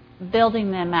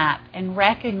building them up and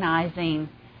recognizing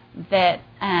that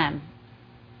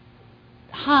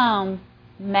home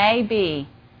may be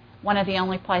one of the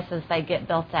only places they get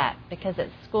built up, because at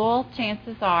school,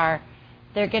 chances are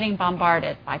they're getting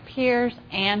bombarded by peers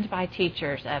and by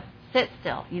teachers of sit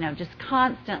still, just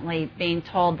constantly being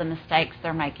told the mistakes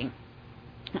they're making.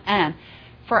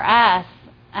 For us,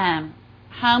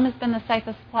 home has been the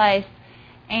safest place,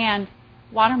 and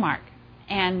Watermark,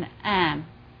 and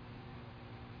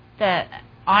the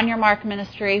On Your Mark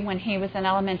ministry when he was in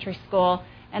elementary school,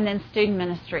 and then student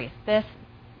ministries. This,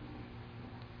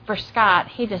 for Scott,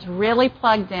 he just really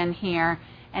plugged in here,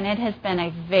 and it has been a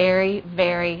very,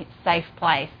 very safe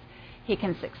place. He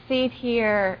can succeed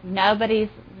here. Nobody's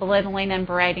belittling and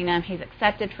berating him. He's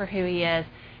accepted for who he is,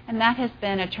 and that has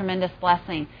been a tremendous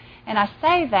blessing. And I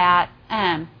say that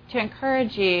to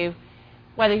encourage you,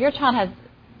 whether your child has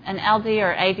an LD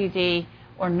or ADD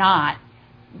or not,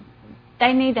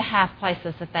 they need to have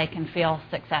places that they can feel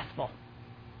successful.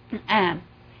 And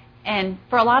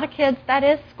for a lot of kids, that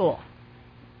is school.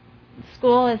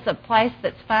 School is a place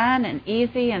that's fun and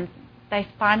easy, and they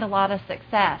find a lot of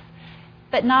success.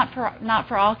 But not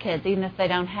for all kids, even if they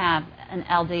don't have an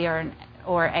LD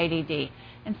or ADD.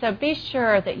 And so be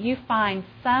sure that you find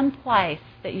some place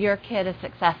that your kid is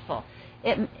successful.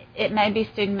 It may be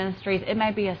student ministries, it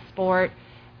may be a sport,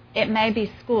 it may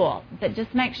be school, but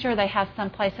just make sure they have some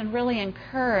place and really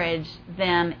encourage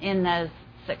them in those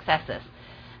successes.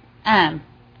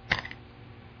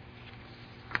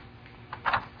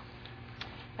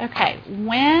 Okay,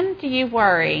 when do you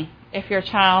worry if your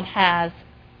child has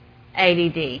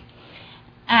ADD?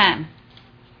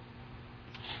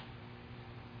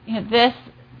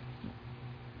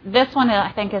 This one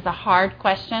I think is a hard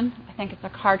question. I think it's a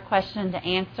hard question to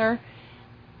answer.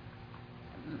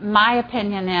 My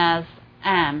opinion is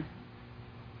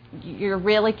you're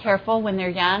really careful when they're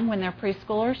young, when they're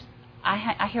preschoolers.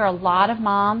 I hear a lot of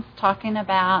moms talking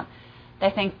about they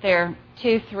think their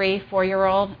 2-, 3-,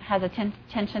 4-year-old has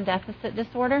attention deficit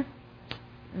disorder.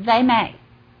 They may.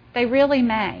 They really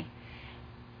may.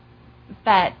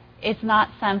 But it's not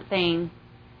something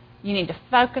you need to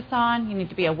focus on. You need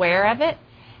to be aware of it.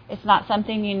 It's not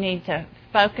something you need to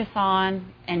focus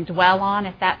on and dwell on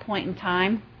at that point in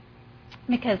time.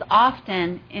 Because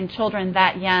often in children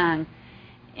that young,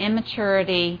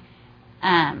 immaturity,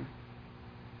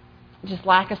 just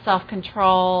lack of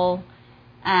self-control,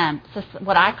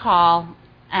 what I call,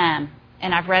 and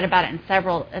I've read about it in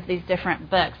several of these different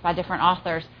books by different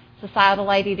authors, societal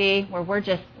ADD, where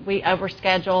we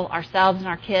overschedule ourselves and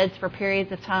our kids for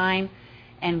periods of time,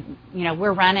 and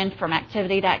we're running from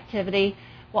activity to activity.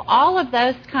 Well, all of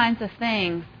those kinds of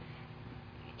things,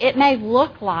 it may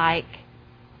look like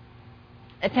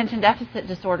attention deficit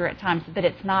disorder at times, but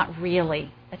it's not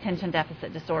really attention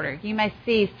deficit disorder. You may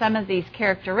see some of these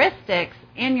characteristics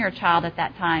in your child at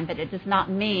that time, but it does not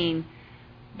mean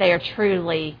they are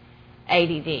truly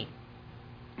ADD.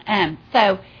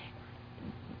 So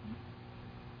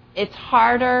it's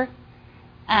harder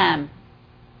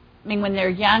when they're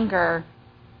younger,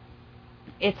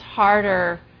 it's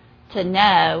harder to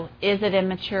know, is it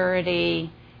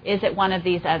immaturity? Is it one of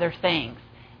these other things?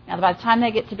 Now, by the time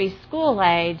they get to be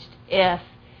school-aged, if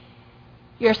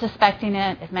you're suspecting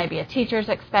it, if maybe a teacher's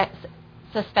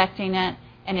suspecting it,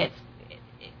 and it's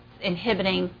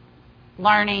inhibiting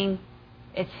learning,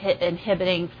 it's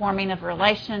inhibiting forming of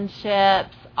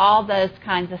relationships, all those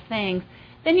kinds of things,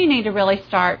 then you need to really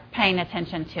start paying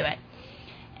attention to it.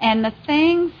 And the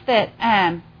things that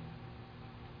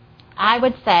I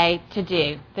would say to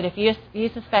do, that if you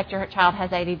suspect your child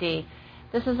has ADD,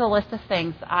 this is a list of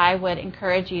things I would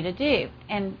encourage you to do.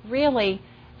 And really,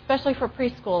 especially for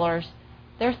preschoolers,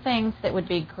 there are things that would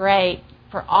be great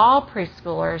for all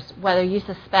preschoolers, whether you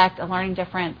suspect a learning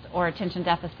difference or attention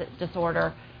deficit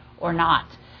disorder or not.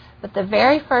 But the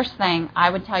very first thing I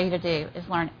would tell you to do is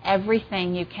learn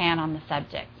everything you can on the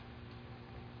subject.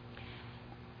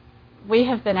 We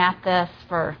have been at this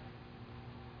for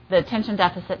the attention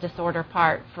deficit disorder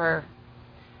part for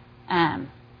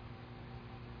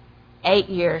 8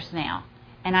 years now,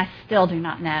 and I still do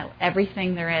not know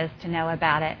everything there is to know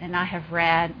about it. And I have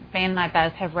read, Van and I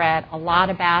both have read a lot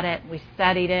about it. We've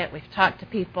studied it. We've talked to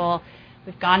people.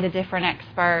 We've gone to different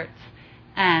experts.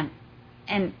 And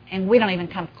we don't even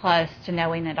come close to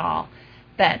knowing it all.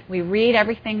 But we read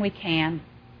everything we can.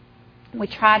 We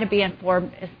try to be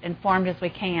informed as we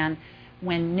can.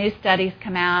 When new studies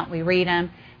come out, we read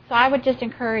them. So I would just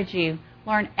encourage you,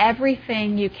 learn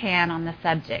everything you can on the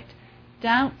subject.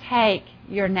 Don't take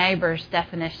your neighbor's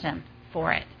definition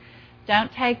for it.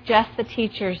 Don't take just the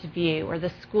teacher's view or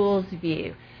the school's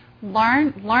view.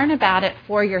 Learn about it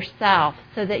for yourself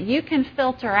so that you can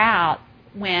filter out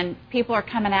when people are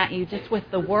coming at you just with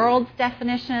the world's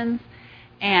definitions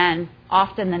and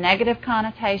often the negative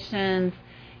connotations.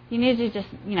 You need to just,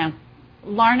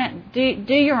 learn it.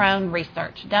 Do your own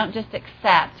research. Don't just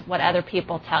accept what other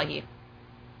people tell you.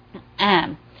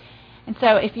 And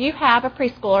so if you have a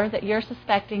preschooler that you're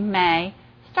suspecting may,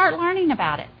 start learning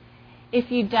about it. If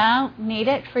you don't need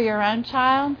it for your own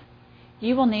child,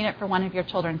 you will need it for one of your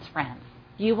children's friends.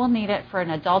 You will need it for an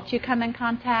adult you come in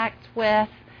contact with.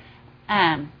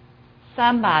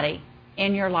 Somebody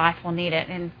in your life will need it.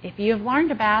 And if you have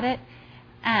learned about it,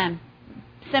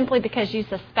 simply because you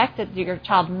suspected your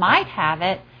child might have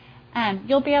it,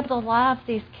 you'll be able to love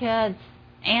these kids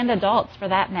and adults for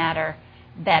that matter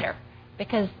better,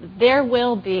 because there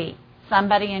will be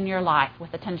somebody in your life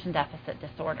with attention deficit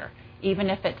disorder, even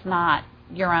if it's not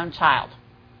your own child.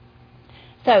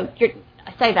 So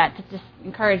I say that to just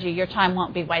encourage you, your time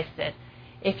won't be wasted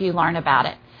if you learn about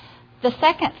it. The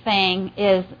second thing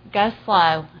is go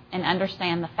slow and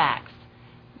understand the facts.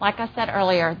 Like I said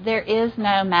earlier, there is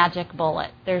no magic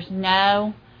bullet. There's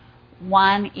no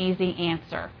one easy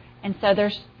answer. And so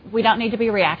we don't need to be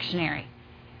reactionary.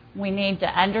 We need to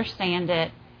understand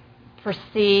it,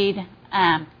 proceed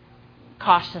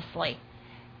cautiously,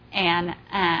 and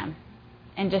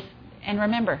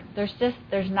remember,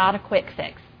 there's not a quick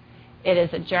fix. It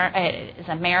is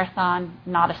a marathon,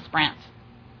 not a sprint.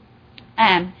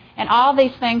 And all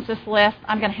these things, this list,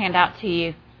 I'm going to hand out to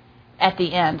you at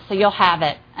the end, so you'll have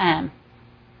it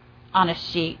on a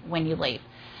sheet when you leave.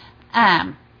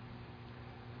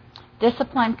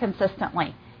 Discipline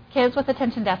consistently. Kids with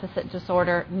attention deficit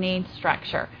disorder need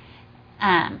structure.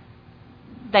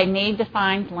 They need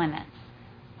defined limits.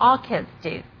 All kids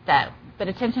do, though, but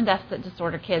attention deficit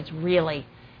disorder kids really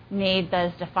need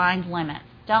those defined limits.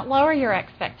 Don't lower your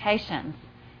expectations.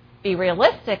 Be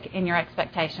realistic in your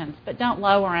expectations, but don't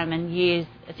lower them and use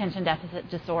attention deficit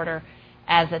disorder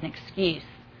as an excuse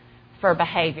for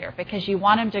behavior, because you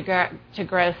want them to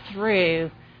grow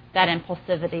through that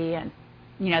impulsivity and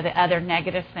the other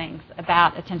negative things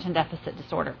about attention deficit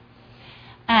disorder.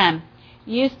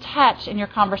 Use touch in your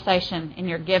conversation, in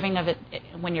your giving of it,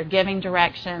 when you're giving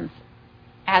directions,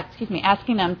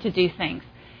 asking them to do things.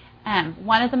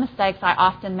 One of the mistakes I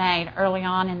often made early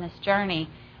on in this journey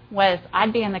was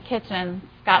I'd be in the kitchen,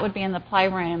 Scott would be in the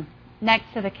playroom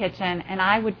next to the kitchen, and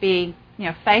I would be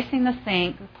facing the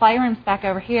sink, the playroom's back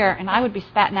over here, and I would be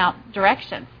spatting out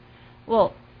directions.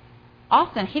 Well,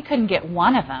 often he couldn't get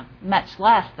one of them, much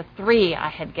less the 3 I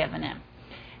had given him.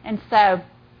 And so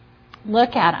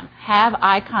look at them, have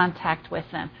eye contact with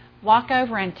them, walk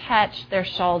over and touch their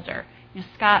shoulder.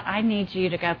 Scott, I need you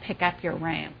to go pick up your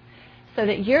room, so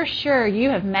that you're sure you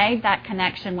have made that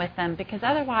connection with them, because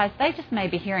otherwise they just may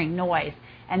be hearing noise,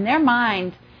 and their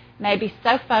mind may be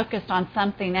so focused on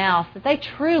something else that they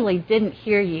truly didn't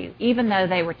hear you, even though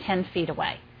they were 10 feet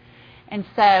away. And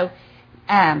so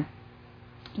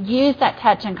use that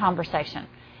touch in conversation.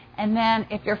 And then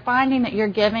if you're finding that you're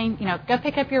giving, go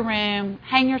pick up your room,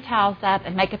 hang your towels up,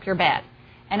 and make up your bed.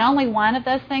 And only one of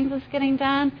those things is getting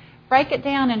done, break it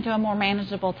down into a more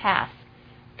manageable task.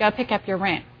 Go pick up your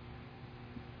room.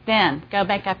 Then go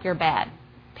make up your bed.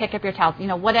 Pick up your towels.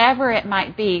 Whatever it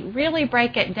might be, really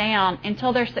break it down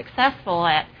until they're successful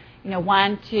at,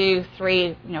 1, 2,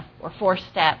 3, or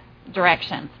 4-step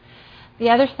directions. The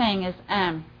other thing is,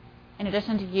 in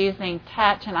addition to using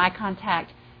touch and eye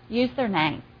contact, use their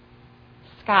name.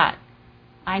 Scott,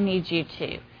 I need you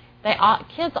to.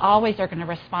 Kids always are going to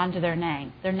respond to their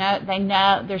name. They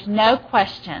know there's no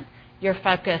question you're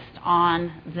focused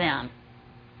on them.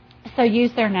 So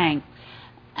use their name.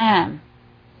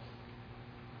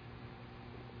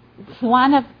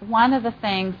 One of the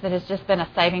things that has just been a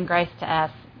saving grace to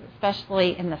us,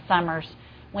 especially in the summers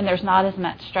when there's not as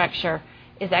much structure,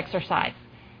 is exercise.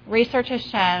 Research has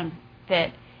shown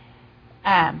that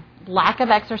lack of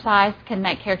exercise can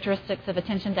make characteristics of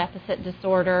attention deficit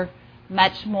disorder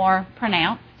much more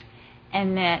pronounced,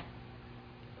 and that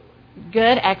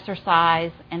good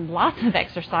exercise and lots of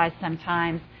exercise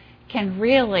sometimes can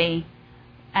really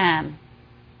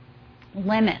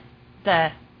limit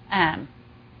the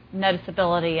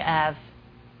noticeability of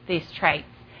these traits.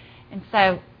 And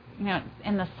so,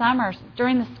 in the summers,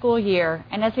 during the school year,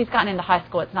 and as he's gotten into high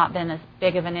school, it's not been as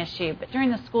big of an issue, but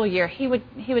during the school year, he would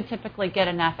typically get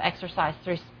enough exercise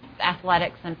through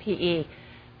athletics and PE.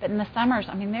 But in the summers,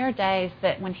 there are days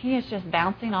that when he is just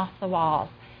bouncing off the walls,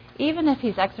 even if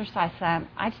he's exercised some,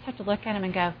 I just have to look at him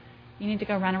and go, you need to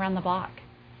go run around the block.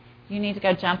 You need to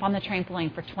go jump on the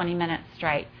trampoline for 20 minutes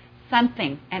straight.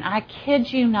 Something, and I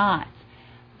kid you not,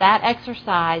 that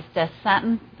exercise does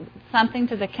something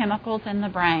to the chemicals in the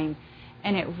brain,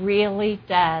 and it really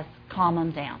does calm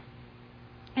them down.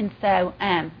 And so,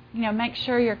 make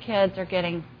sure your kids are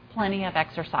getting plenty of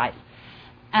exercise.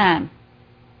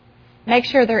 Make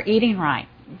sure they're eating right.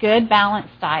 Good,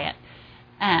 balanced diet.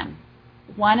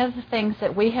 One of the things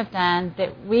that we have done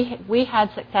that we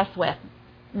had success with,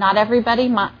 not everybody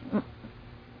might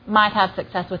have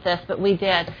success with this, but we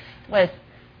did, was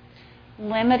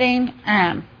limiting,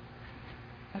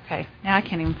 okay, now I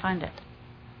can't even find it.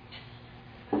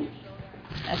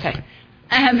 Okay.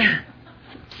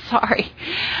 Sorry.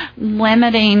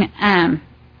 Limiting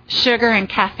sugar and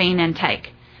caffeine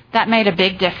intake. That made a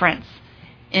big difference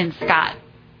in Scott,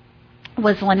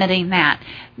 was limiting that.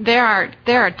 There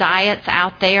are diets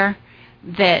out there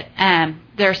that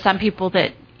there are some people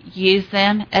that use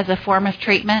them as a form of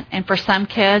treatment, and for some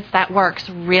kids that works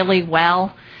really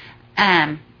well.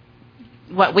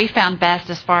 What we found best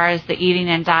as far as the eating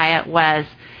and diet was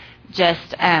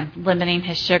just limiting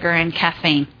his sugar and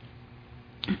caffeine.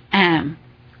 I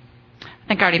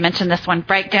think I already mentioned this one.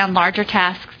 Break down larger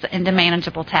tasks into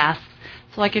manageable tasks.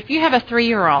 So like if you have a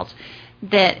 3-year-old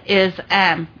that is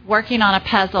working on a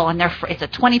puzzle, and it's a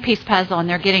 20-piece puzzle, and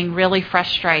they're getting really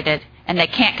frustrated, and they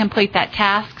can't complete that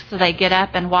task, so they get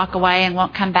up and walk away and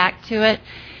won't come back to it,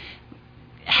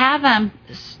 have them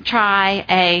try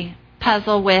a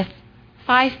puzzle with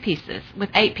 5 pieces, with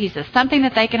 8 pieces, something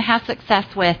that they can have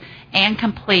success with and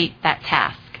complete that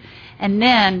task. And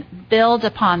then build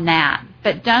upon that.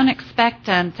 But don't expect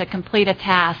them to complete a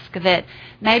task that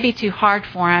may be too hard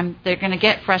for them. They're going to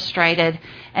get frustrated,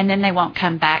 and then they won't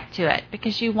come back to it,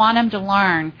 because you want them to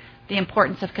learn the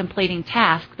importance of completing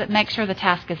tasks, but make sure the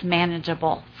task is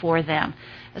manageable for them,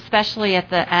 especially at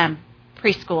the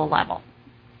preschool level.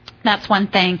 That's one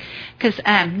thing, because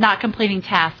not completing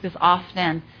tasks is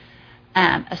often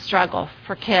a struggle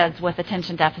for kids with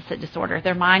attention deficit disorder.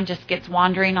 Their mind just gets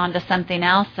wandering onto something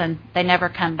else, and they never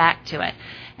come back to it.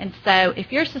 And so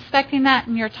if you're suspecting that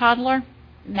in your toddler,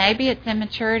 maybe it's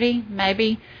immaturity,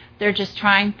 maybe they're just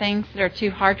trying things that are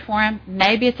too hard for them,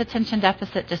 maybe it's attention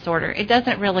deficit disorder. It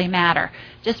doesn't really matter.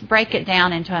 Just break it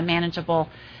down into a manageable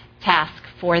task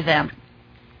for them,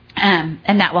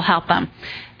 and that will help them.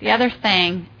 The other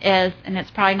thing is, and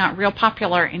it's probably not real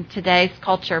popular in today's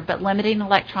culture, but limiting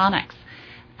electronics.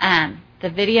 The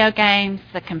video games,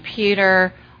 the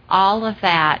computer, all of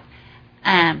that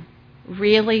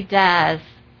really does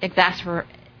exacerbate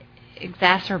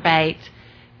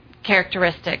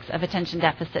characteristics of attention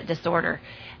deficit disorder.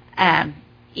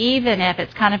 Even if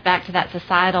it's kind of back to that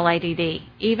societal ADD,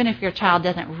 even if your child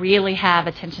doesn't really have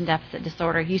attention deficit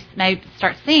disorder, you may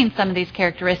start seeing some of these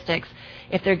characteristics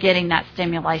if they're getting that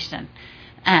stimulation,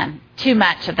 too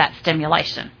much of that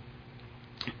stimulation.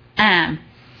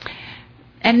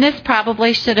 And this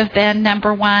probably should have been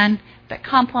number 1, but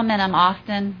compliment them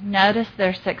often, notice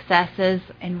their successes,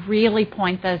 and really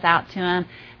point those out to them,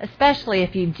 especially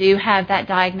if you do have that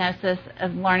diagnosis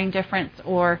of learning difference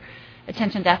or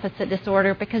attention deficit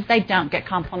disorder because they don't get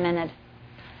complimented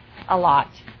a lot.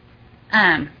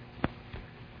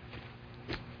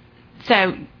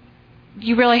 So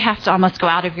you really have to almost go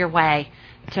out of your way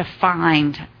to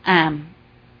find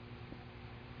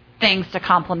things to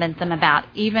compliment them about,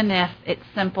 even if it's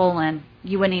simple and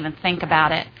you wouldn't even think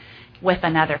about it with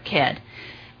another kid.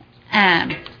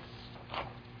 And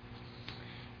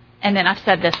then I've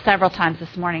said this several times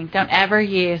this morning, don't ever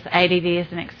use ADD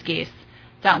as an excuse.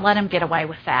 Don't let them get away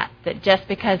with that just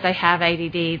because they have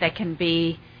ADD, they can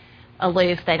be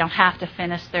aloof, they don't have to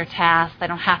finish their tasks, they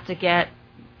don't have to get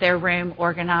their room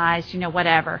organized,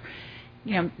 whatever.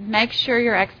 Make sure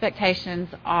your expectations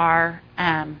are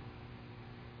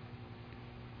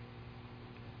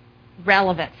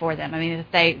relevant for them. I mean,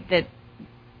 that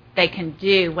they can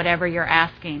do whatever you're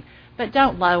asking, but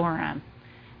don't lower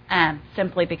them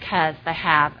simply because they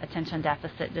have attention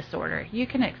deficit disorder. You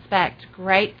can expect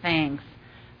great things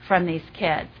from these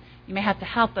kids. You may have to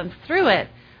help them through it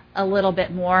a little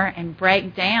bit more and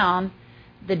break down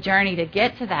the journey to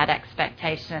get to that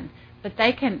expectation, but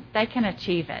they can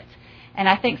achieve it. And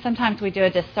I think sometimes we do a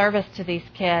disservice to these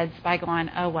kids by going,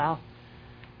 oh, well,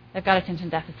 they've got attention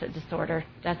deficit disorder.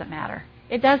 Doesn't matter.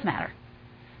 It does matter.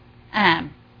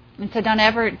 And so don't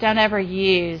ever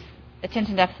use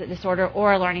attention deficit disorder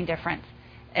or a learning difference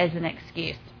as an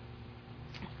excuse.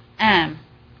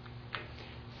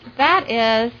 That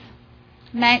is,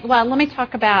 well, let me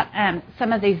talk about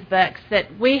some of these books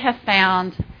that we have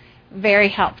found very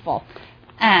helpful.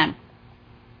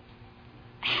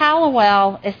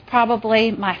 Hallowell is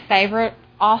probably my favorite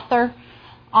author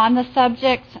on the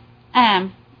subject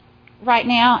right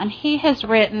now, and he has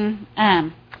written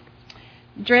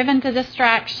Driven to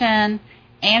Distraction,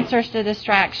 Answers to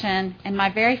Distraction, and my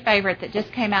very favorite that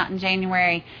just came out in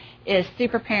January is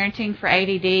Super Parenting for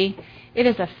ADD. It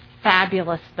is a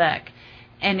fabulous book,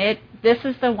 and this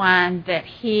is the one that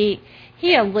he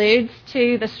alludes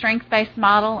to the strength-based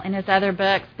model in his other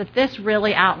books, but this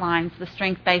really outlines the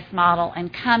strength-based model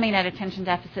and coming at attention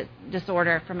deficit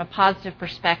disorder from a positive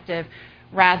perspective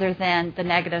rather than the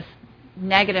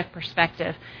negative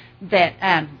perspective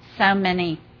that so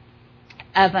many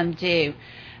of them do.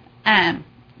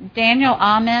 Daniel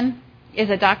Amen is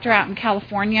a doctor out in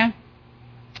California,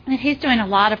 and he's doing a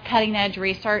lot of cutting-edge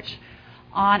research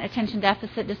on attention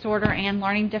deficit disorder and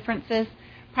learning differences,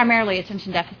 primarily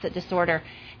attention deficit disorder,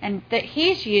 and that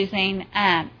he's using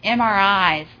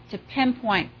MRIs to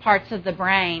pinpoint parts of the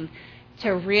brain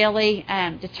to really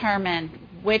determine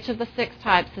which of the 6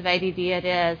 types of ADD it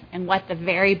is and what the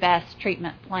very best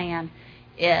treatment plan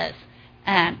is.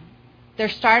 They're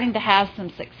starting to have some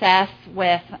success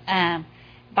with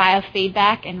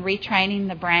biofeedback and retraining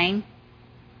the brain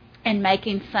and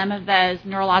making some of those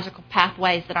neurological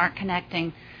pathways that aren't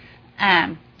connecting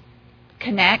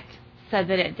connect so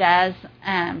that it does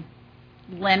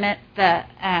limit the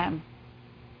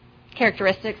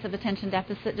characteristics of attention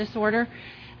deficit disorder.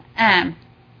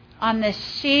 On this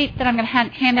sheet that I'm going to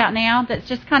hand out now, that's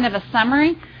just kind of a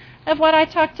summary of what I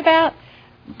talked about,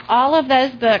 all of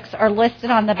those books are listed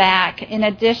on the back in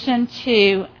addition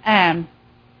to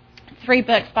 3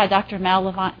 books by Dr. Mel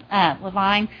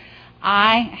Levine.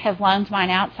 I have loaned mine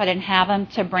out, so I didn't have them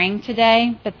to bring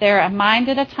today, but they're A Mind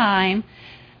at a Time,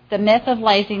 The Myth of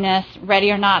Laziness,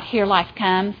 Ready or Not, Here Life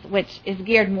Comes, which is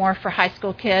geared more for high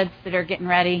school kids that are getting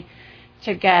ready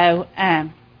to go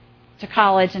to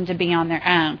college and to be on their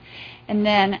own. And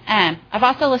then I've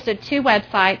also listed 2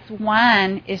 websites.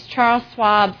 One is Charles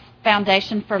Schwab's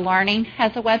Foundation for Learning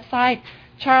has a website.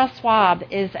 Charles Schwab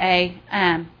is a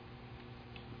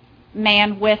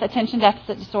man with attention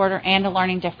deficit disorder and a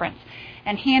learning difference.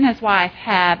 And he and his wife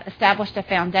have established a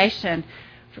foundation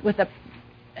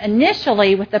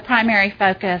initially with the primary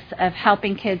focus of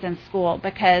helping kids in school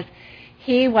because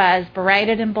he was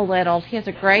berated and belittled. He has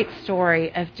a great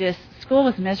story of just school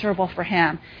was miserable for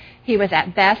him. He was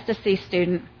at best a C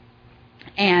student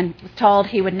and was told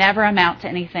he would never amount to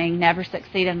anything, never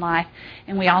succeed in life,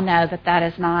 and we all know that that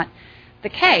is not the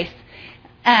case.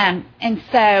 And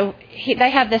so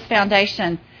they have this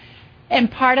foundation,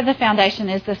 and part of the foundation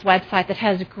is this website that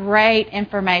has great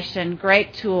information,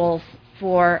 great tools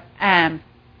for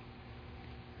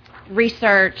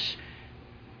research,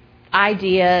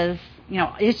 ideas.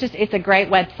 It's a great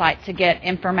website to get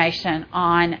information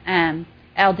on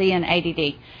LD and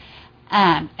ADD.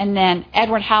 And then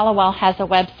Edward Hallowell has a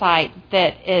website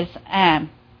that is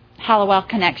Hallowell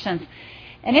Connections.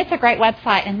 And it's a great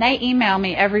website, and they email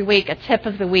me every week a tip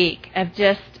of the week of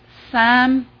just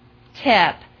some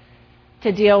tip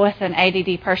to deal with an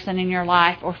ADD person in your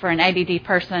life or for an ADD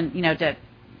person, to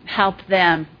help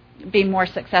them be more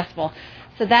successful.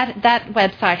 So that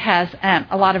website has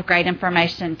a lot of great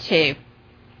information too.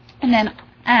 And then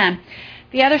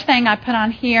the other thing I put on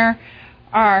here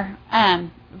are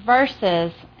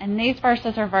verses, and these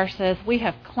verses are verses we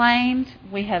have claimed,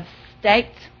 we have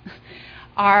staked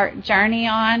our journey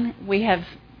on, we have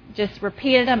just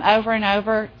repeated them over and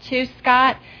over to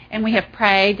Scott, and we have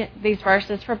prayed these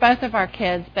verses for both of our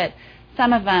kids, but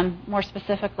some of them more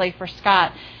specifically for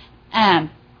Scott,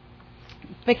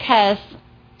 because,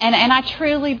 and I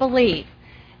truly believe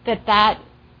that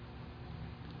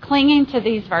clinging to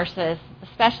these verses,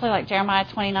 especially like Jeremiah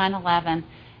 29:11,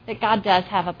 that God does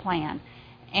have a plan.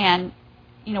 And,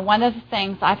 one of the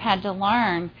things I've had to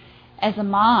learn as a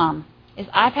mom is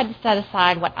I've had to set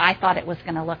aside what I thought it was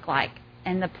going to look like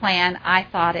and the plan I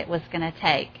thought it was going to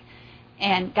take.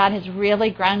 And God has really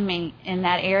grown me in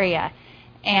that area.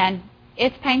 And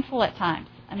it's painful at times.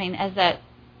 I mean, as a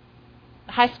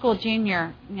high school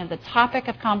junior, the topic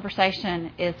of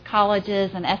conversation is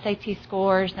colleges and SAT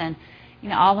scores and,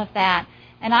 all of that.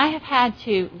 And I have had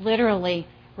to literally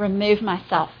remove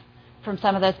myself from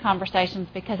some of those conversations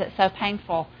because it's so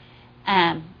painful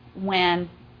when,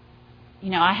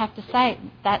 I have to say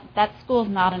that school's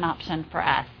not an option for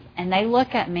us. And they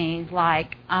look at me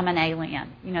like I'm an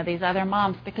alien, these other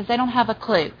moms, because they don't have a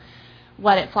clue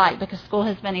what it's like because school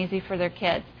has been easy for their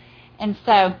kids. And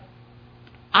so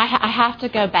I have to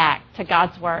go back to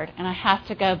God's Word, and I have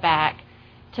to go back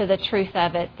to the truth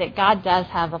of it, that God does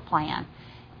have a plan.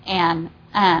 And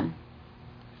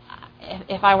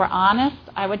if I were honest,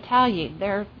 I would tell you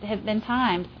there have been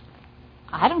times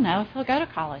I don't know if he'll go to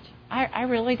college. I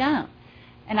really don't.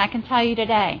 And I can tell you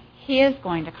today, he is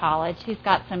going to college. He's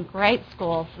got some great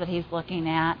schools that he's looking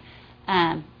at,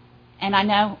 and I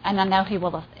know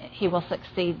he will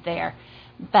succeed there.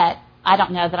 But I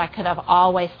don't know that I could have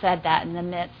always said that in the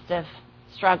midst of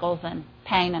struggles and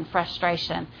pain and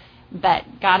frustration.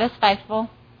 But God is faithful.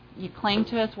 You cling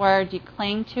to His Word. You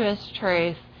cling to His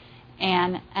truth.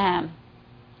 And,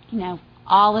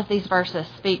 all of these verses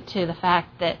speak to the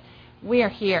fact that we are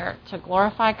here to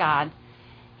glorify God.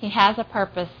 He has a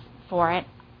purpose for it.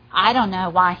 I don't know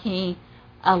why He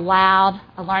allowed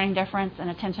a learning difference and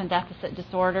attention deficit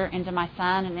disorder into my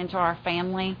son and into our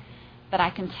family. But I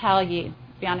can tell you,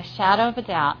 beyond a shadow of a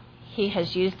doubt, He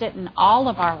has used it in all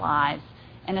of our lives,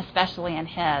 and especially in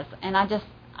His. And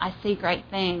I see great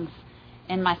things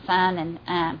in my son,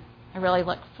 and I really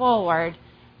look forward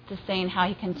to seeing how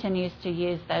he continues to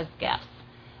use those gifts.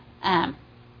 So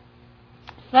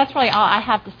that's really all I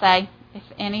have to say. If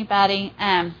anybody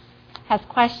has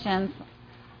questions,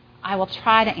 I will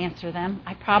try to answer them.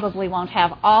 I probably won't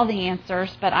have all the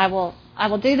answers, but I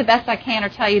will do the best I can, or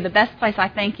tell you the best place I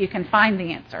think you can find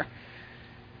the answer.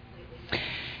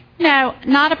 No,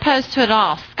 not opposed to it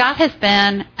all. Scott has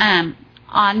been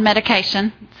on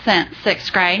medication since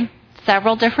 6th grade,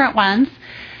 several different ones.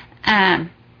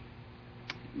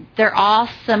 They're all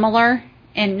similar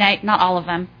in not all of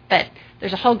them, but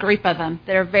there's a whole group of them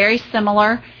that are very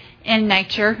similar in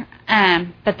nature,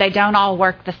 but they don't all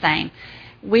work the same.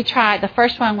 The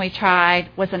first one we tried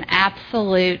was an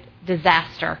absolute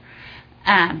disaster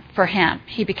for him.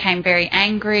 He became very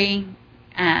angry.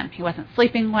 He wasn't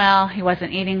sleeping well. He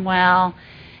wasn't eating well.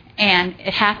 And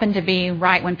it happened to be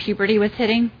right when puberty was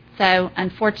hitting. So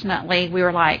unfortunately, we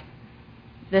were like,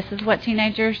 this is what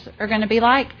teenagers are going to be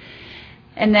like.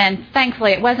 And then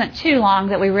thankfully, it wasn't too long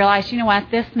that we realized,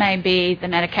 this may be the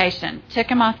medication. Took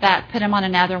him off that, put him on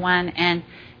another one, and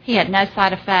he had no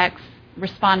side effects,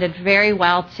 responded very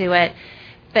well to it.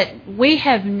 But we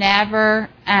have never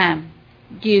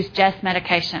used just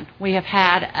medication. We have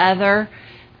had other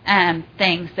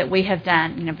things that we have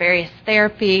done, various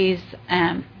therapies,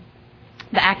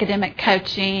 the academic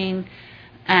coaching,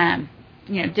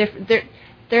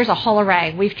 there's a whole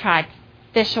array. We've tried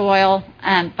fish oil,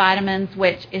 vitamins,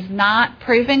 which is not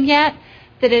proven yet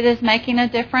that it is making a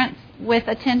difference with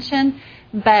attention,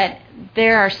 but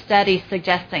there are studies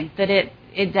suggesting that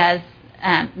it does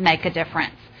make a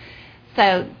difference.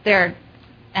 So there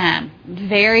are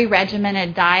very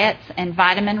regimented diets and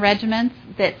vitamin regimens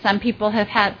that some people have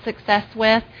had success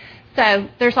with. So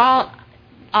there's all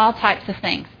types of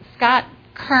things. Scott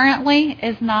currently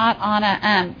is not on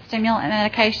a stimulant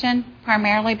medication,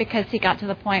 primarily because he got to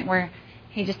the point where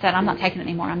he just said, I'm not taking it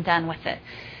anymore, I'm done with it.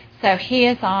 So he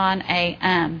is on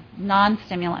a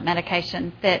non-stimulant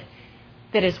medication that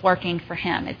is working for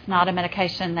him. It's not a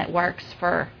medication that works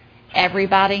for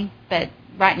everybody, but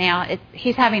right now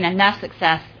he's having enough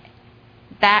success.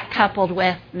 That coupled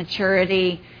with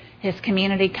maturity, his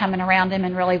community coming around him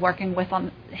and really working with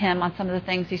him on some of the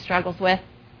things he struggles with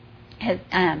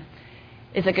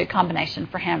is a good combination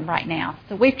for him right now.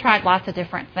 So we've tried lots of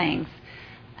different things.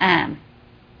 I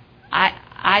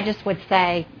just would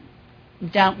say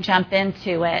don't jump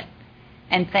into it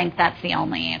and think that's the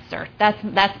only answer.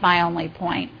 That's my only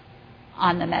point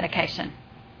on the medication.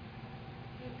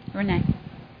 Renee.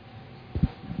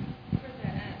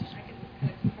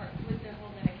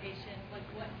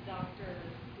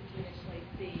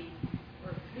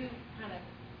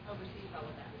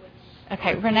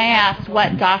 Okay, Renee asked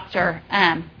what doctor,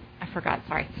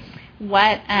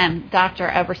 what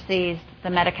doctor oversees the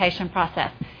medication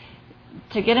process.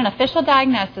 To get an official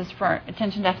diagnosis for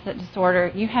attention deficit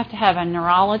disorder, you have to have a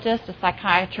neurologist, a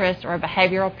psychiatrist, or a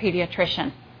behavioral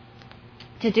pediatrician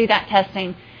to do that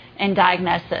testing and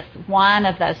diagnosis. One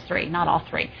of those three, not all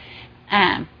three.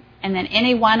 And then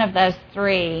any one of those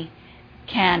three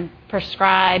can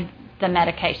prescribe the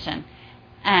medication.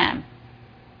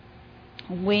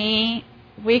 We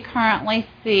currently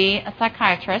see a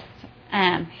psychiatrist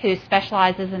who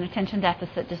specializes in attention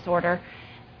deficit disorder.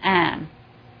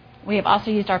 We have also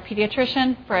used our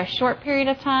pediatrician for a short period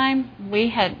of time. We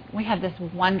had this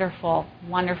wonderful,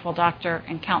 wonderful doctor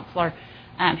and counselor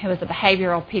who was a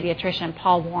behavioral pediatrician,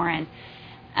 Paul Warren,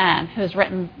 who has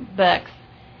written books.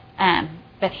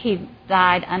 But he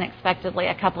died unexpectedly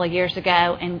a couple of years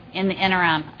ago, and in the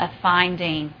interim of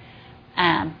finding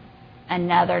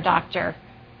another doctor,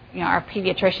 our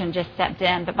pediatrician just stepped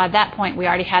in. But by that point, we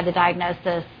already had the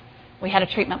diagnosis. We had a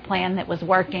treatment plan that was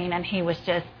working, and he was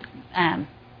just,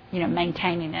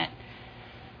 maintaining it.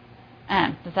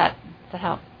 Does that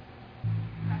help?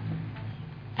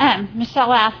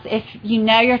 Michelle asked, if you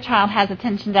know your child has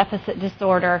attention deficit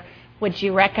disorder, would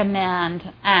you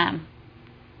recommend an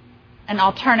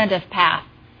alternative path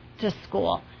to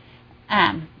school?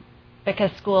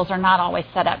 Because schools are not always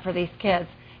set up for these kids.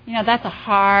 That's a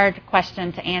hard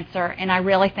question to answer, and I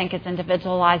really think it's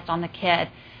individualized on the kid.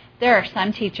 There are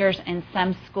some teachers in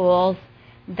some schools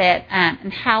that,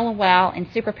 and Hallowell and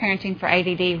Super Parenting for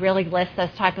ADD really list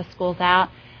those type of schools out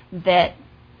that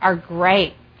are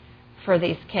great for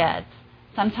these kids.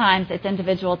 Sometimes it's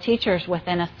individual teachers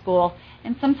within a school,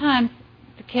 and sometimes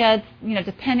the kids,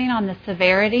 depending on the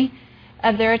severity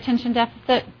of their attention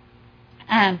deficit,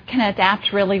 can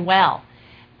adapt really well.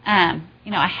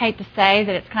 I hate to say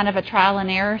that it's kind of a trial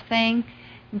and error thing,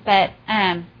 but,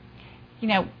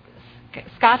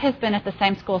 Scott has been at the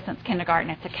same school since kindergarten.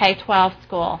 It's a K-12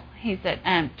 school. He's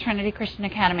at Trinity Christian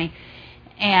Academy,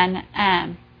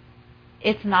 and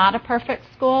it's not a perfect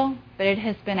school, but it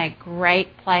has been a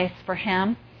great place for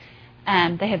him.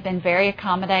 They have been very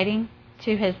accommodating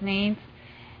to his needs,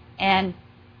 and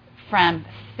from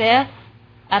 5th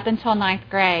up until 9th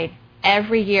grade,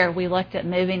 every year we looked at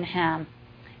moving him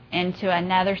into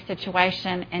another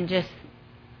situation, and just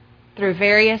through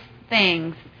various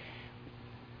things,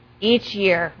 each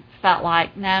year felt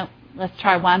like, no, let's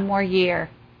try one more year.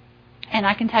 And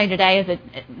I can tell you today,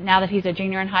 now that he's a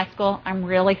junior in high school, I'm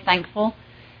really thankful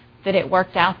that it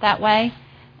worked out that way.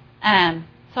 So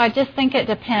I just think it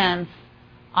depends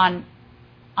on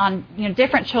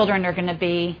different children are going to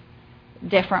be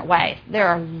different ways. There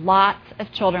are lots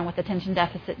of children with attention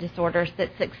deficit disorders that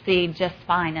succeed just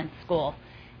fine in school.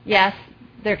 Yes,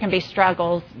 there can be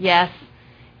struggles. Yes,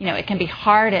 it can be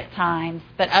hard at times,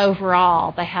 but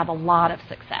overall, they have a lot of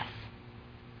success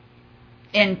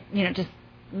in, just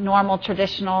normal,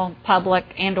 traditional, public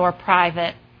and or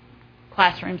private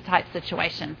classroom type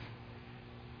situations.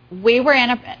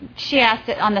 She asked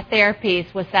it on the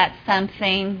therapies, was that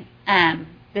something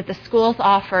that the schools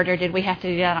offered, or did we have to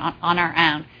do that on our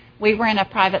own? We were in a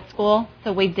private school,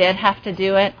 so we did have to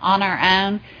do it on our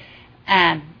own.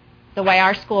 The way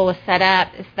our school was set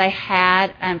up is they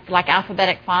had, like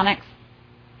alphabetic phonics,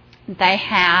 they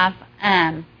have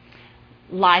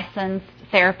licensed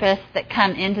therapists that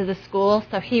come into the school,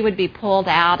 so he would be pulled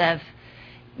out of,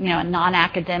 a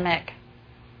non-academic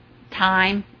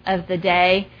time of the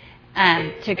day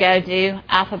to go do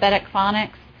alphabetic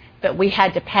phonics, but we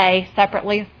had to pay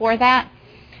separately for that.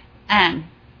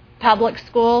 Public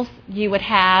schools, you would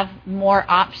have more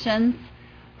options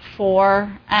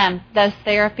for those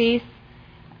therapies.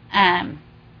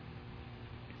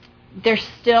 There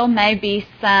still may be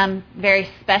some very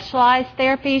specialized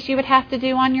therapies you would have to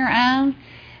do on your own,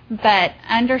 but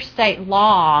under state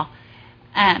law,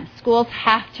 schools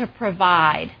have to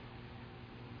provide,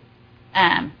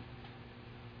 I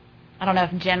don't know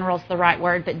if general is the right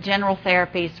word, but general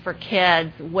therapies for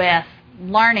kids with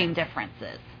learning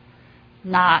differences,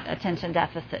 not attention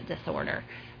deficit disorder.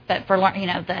 But for,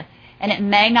 and it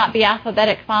may not be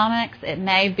alphabetic phonics, it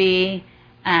may be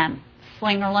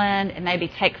Slingerland, it may be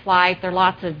Take Flight. There are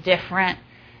lots of different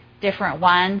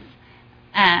ones.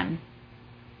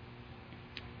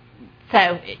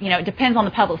 So, it depends on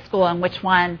the public school and which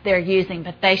one they're using,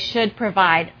 but they should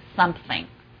provide something.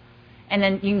 And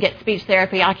then you can get speech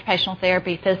therapy, occupational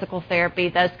therapy, physical therapy,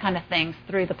 those kind of things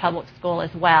through the public school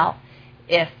as well,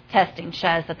 if testing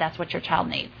shows that that's what your child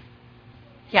needs.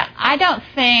 Yeah, I don't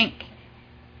think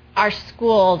our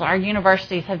schools, our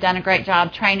universities have done a great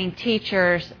job training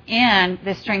teachers in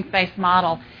the strength-based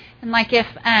model. And like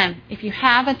if you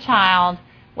have a child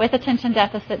with attention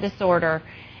deficit disorder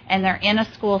and they're in a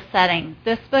school setting,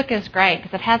 this book is great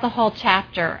because it has a whole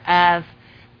chapter of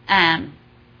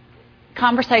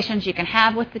conversations you can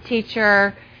have with the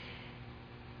teacher.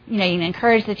 You can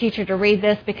encourage the teacher to read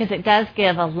this because it does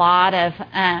give a lot of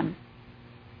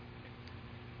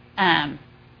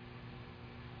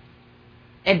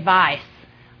advice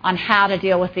on how to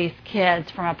deal with these kids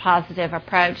from a positive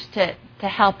approach to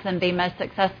help them be most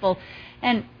successful.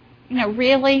 And,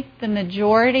 really the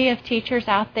majority of teachers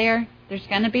out there, there's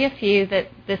going to be a few that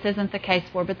this isn't the case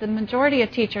for, but the majority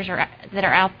of teachers that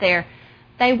are out there,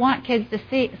 they want kids to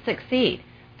succeed.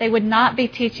 They would not be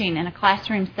teaching in a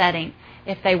classroom setting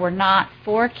if they were not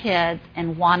for kids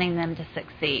and wanting them to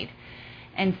succeed.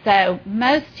 And so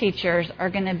most teachers are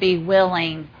going to be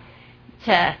willing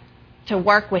to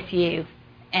work with you,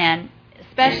 and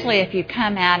especially if you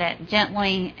come at it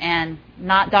gently and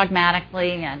not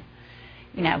dogmatically and,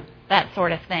 that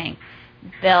sort of thing.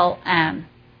 They'll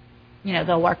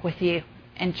work with you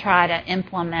and try to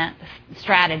implement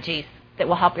strategies that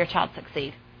will help your child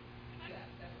succeed.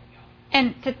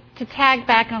 And to tag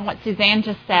back on what Suzanne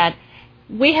just said,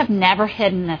 we have never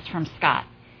hidden this from Scott.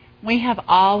 We have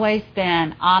always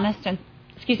been honest and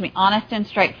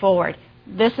straightforward.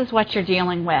 This is what you're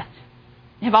dealing with.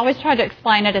 I've always tried to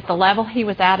explain it at the level he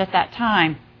was at that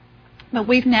time, but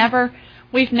we've never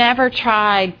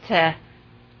tried to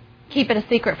keep it a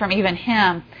secret from even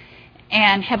him,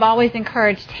 and have always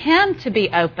encouraged him to be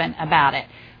open about it,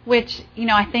 which,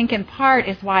 I think in part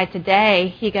is why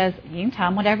today he goes, you can tell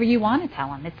him whatever you want to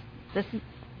tell him.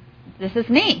 This is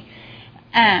me.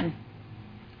 And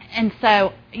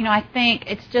so, I think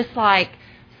it's just like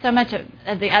so much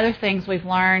of the other things we've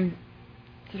learned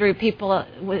through people,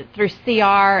 through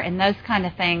CR and those kind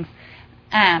of things,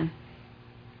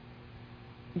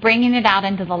 bringing it out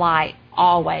into the light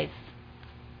always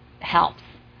helps.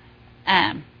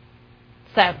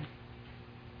 So,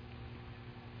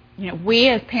 we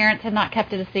as parents have not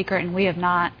kept it a secret, and we have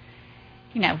not,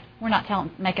 we're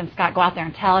not making Scott go out there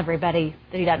and tell everybody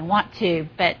that he doesn't want to,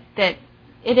 but that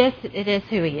it is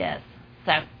who he is.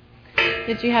 So,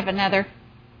 did you have another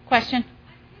question?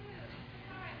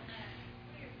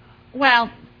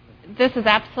 Well, this is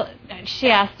absolutely,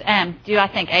 she asked, do I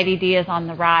think ADD is on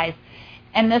the rise?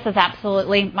 And this is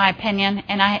absolutely my opinion,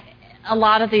 and a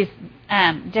lot of these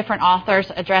different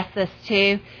authors address this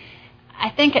too. I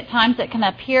think at times it can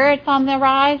appear it's on the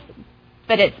rise,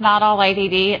 but it's not all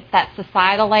ADD. It's that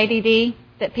societal ADD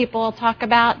that people will talk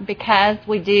about, because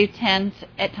we do tend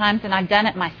at times, and I've done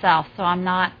it myself, so I'm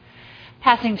not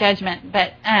passing judgment,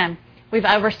 but we've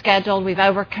overscheduled, we've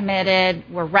overcommitted,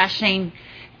 we're rushing,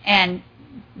 and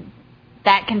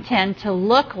that can tend to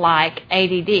look like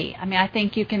ADD. I mean, I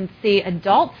think you can see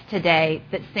adults today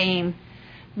that seem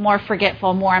more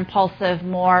forgetful, more impulsive,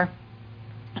 more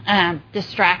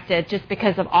distracted, just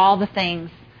because of all the things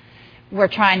we're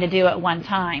trying to do at one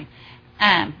time.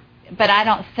 But I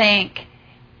don't think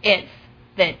it's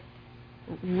that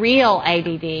real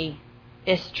ADD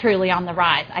is truly on the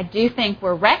rise. I do think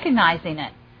we're recognizing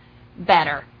it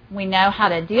better. We know how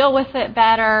to deal with it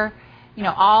better,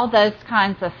 all those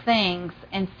kinds of things.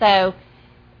 And so,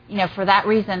 for that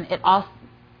reason, it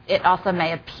also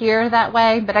may appear that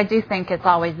way, but I do think it's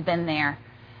always been there.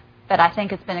 But I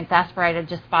think it's been exacerbated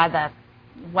just by the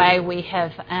way we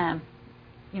have,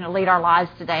 lead our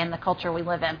lives today and the culture we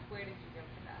live in. Where did you go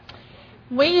for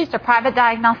that? We used a private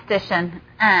diagnostician,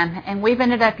 and we've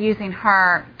ended up using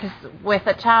her because with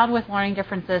a child with learning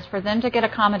differences, for them to get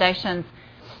accommodations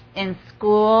in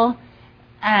school,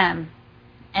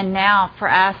 and now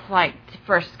for us, like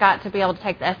for Scott to be able to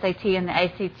take the SAT and the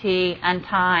ACT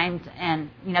untimed and,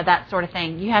 that sort of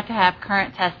thing, you have to have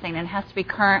current testing, and it has to be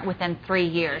current within 3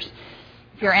 years.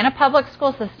 If you're in a public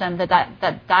school system,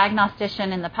 the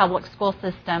diagnostician in the public school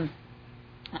system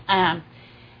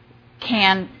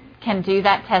can do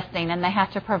that testing, and they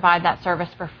have to provide that service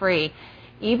for free.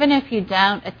 Even if you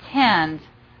don't attend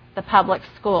the public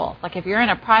school, like if you're in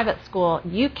a private school,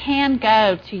 you can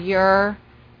go to your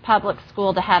public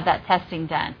school to have that testing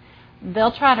done.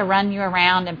 They'll try to run you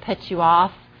around and put you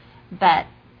off, but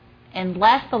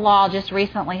unless the law just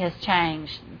recently has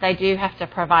changed, they do have to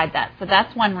provide that. So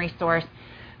that's one resource.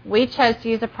 We chose to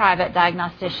use a private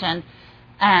diagnostician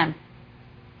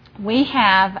we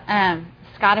have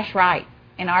Scottish Rite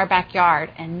in our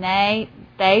backyard, and they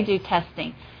do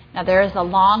testing. Now, there is a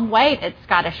long wait at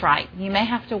Scottish Rite. You may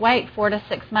have to wait 4 to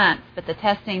 6 months, but the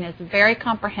testing is very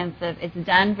comprehensive. It's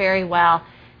done very well,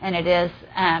 and it is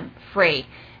free.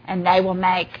 And they will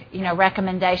make,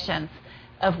 recommendations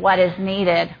of what is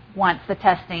needed once the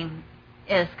testing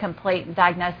is complete and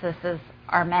diagnoses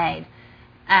are made.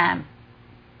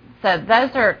 So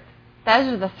those are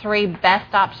the 3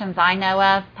 best options I know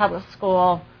of: public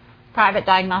school, private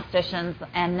diagnosticians,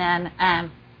 and then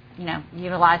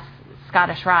utilize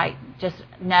Scottish Rite. Just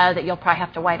know that you'll probably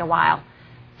have to wait a while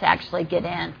to actually get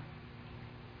in.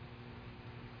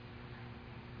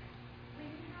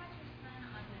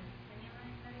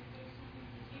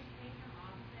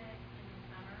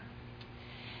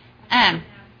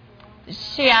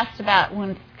 She asked about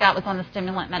when Scott was on the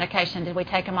stimulant medication, did we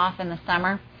take him off in the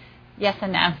summer? Yes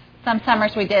and no. Some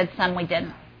summers we did, some we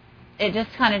didn't. It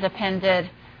just kind of depended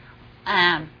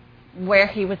where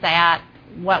he was at,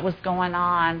 what was going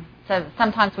on. So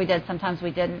sometimes we did, sometimes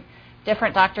we didn't.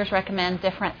 Different doctors recommend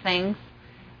different things.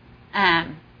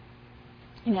 The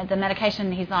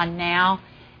medication he's on now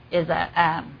is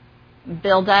a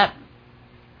buildup.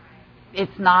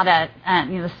 It's not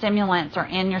the stimulants are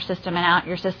in your system and out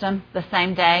your system the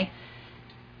same day.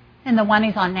 And the one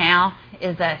he's on now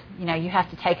is you have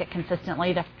to take it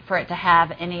consistently for it to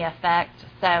have any effect.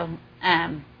 So,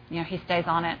 he stays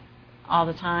on it all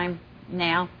the time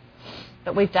now.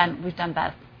 But we've done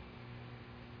both.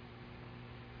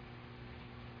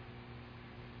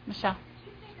 Michelle? Did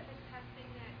you say that the testing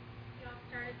that y'all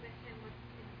started with him was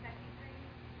in second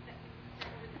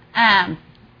grade?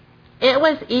 It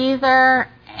was either,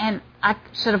 and I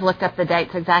should have looked up the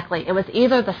dates exactly. It was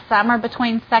either the summer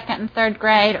between 2nd and 3rd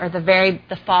grade or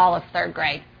the fall of 3rd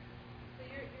grade. So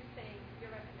you're saying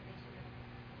your recommendation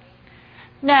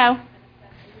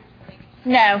is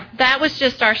No, that was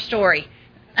just our story.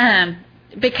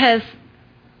 Because,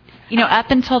 up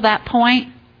until that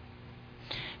point,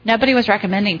 nobody was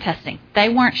recommending testing. They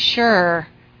weren't sure.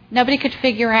 Nobody could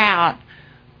figure out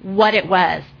what it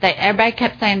was. Everybody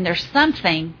kept saying there's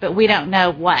something, but we don't know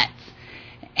what.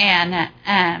 And,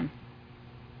 I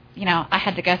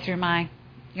had to go through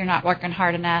you're not working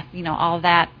hard enough, all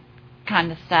that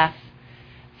kind of stuff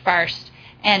first.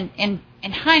 And in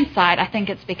hindsight, I think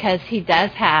it's because he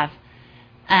does have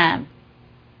a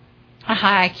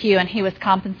high IQ, and he was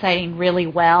compensating really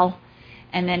well.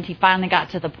 And then he finally got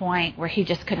to the point where he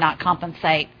just could not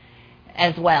compensate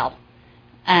as well.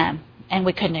 And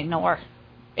we couldn't ignore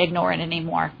it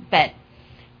anymore. But,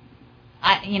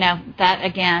 that,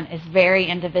 again, is very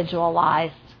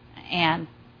individualized. And,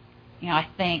 I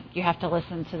think you have to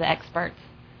listen to the experts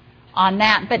on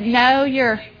that. But know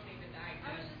you're...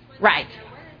 Right.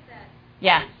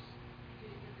 Yeah.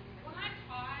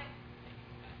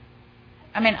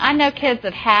 I know kids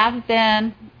that have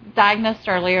been diagnosed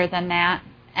earlier than that,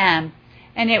 and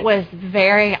it was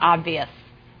very obvious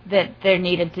that there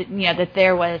needed to, that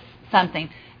there was something.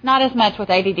 Not as much with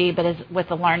ADD, but as with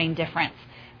the learning difference.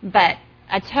 But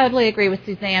I totally agree with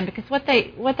Suzanne, because what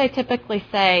they typically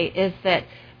say is that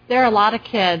there are a lot of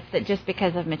kids that just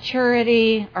because of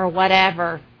maturity or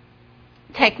whatever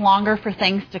take longer for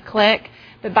things to click.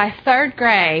 But by 3rd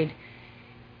grade,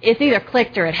 it's either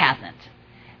clicked or it hasn't.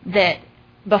 That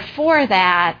before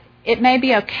that, it may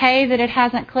be okay that it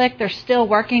hasn't clicked. They're still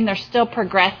working. They're still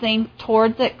progressing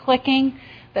towards it clicking.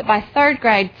 But by 3rd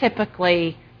grade,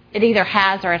 typically, it either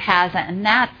has or it hasn't. And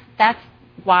that's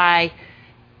why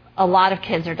a lot of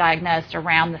kids are diagnosed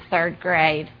around the 3rd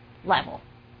grade level.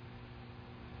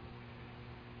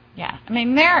 Yeah.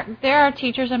 There are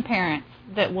teachers and parents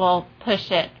that will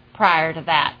push it prior to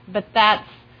that. But that's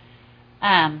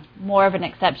more of an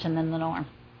exception than the norm.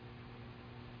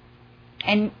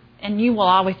 And you will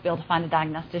always be able to find a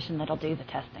diagnostician that'll do the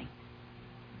testing.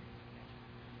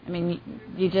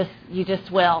 You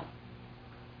just will.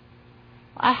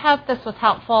 I hope this was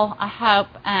helpful. I hope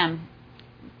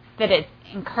that it's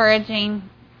encouraging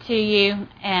to you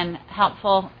and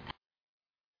helpful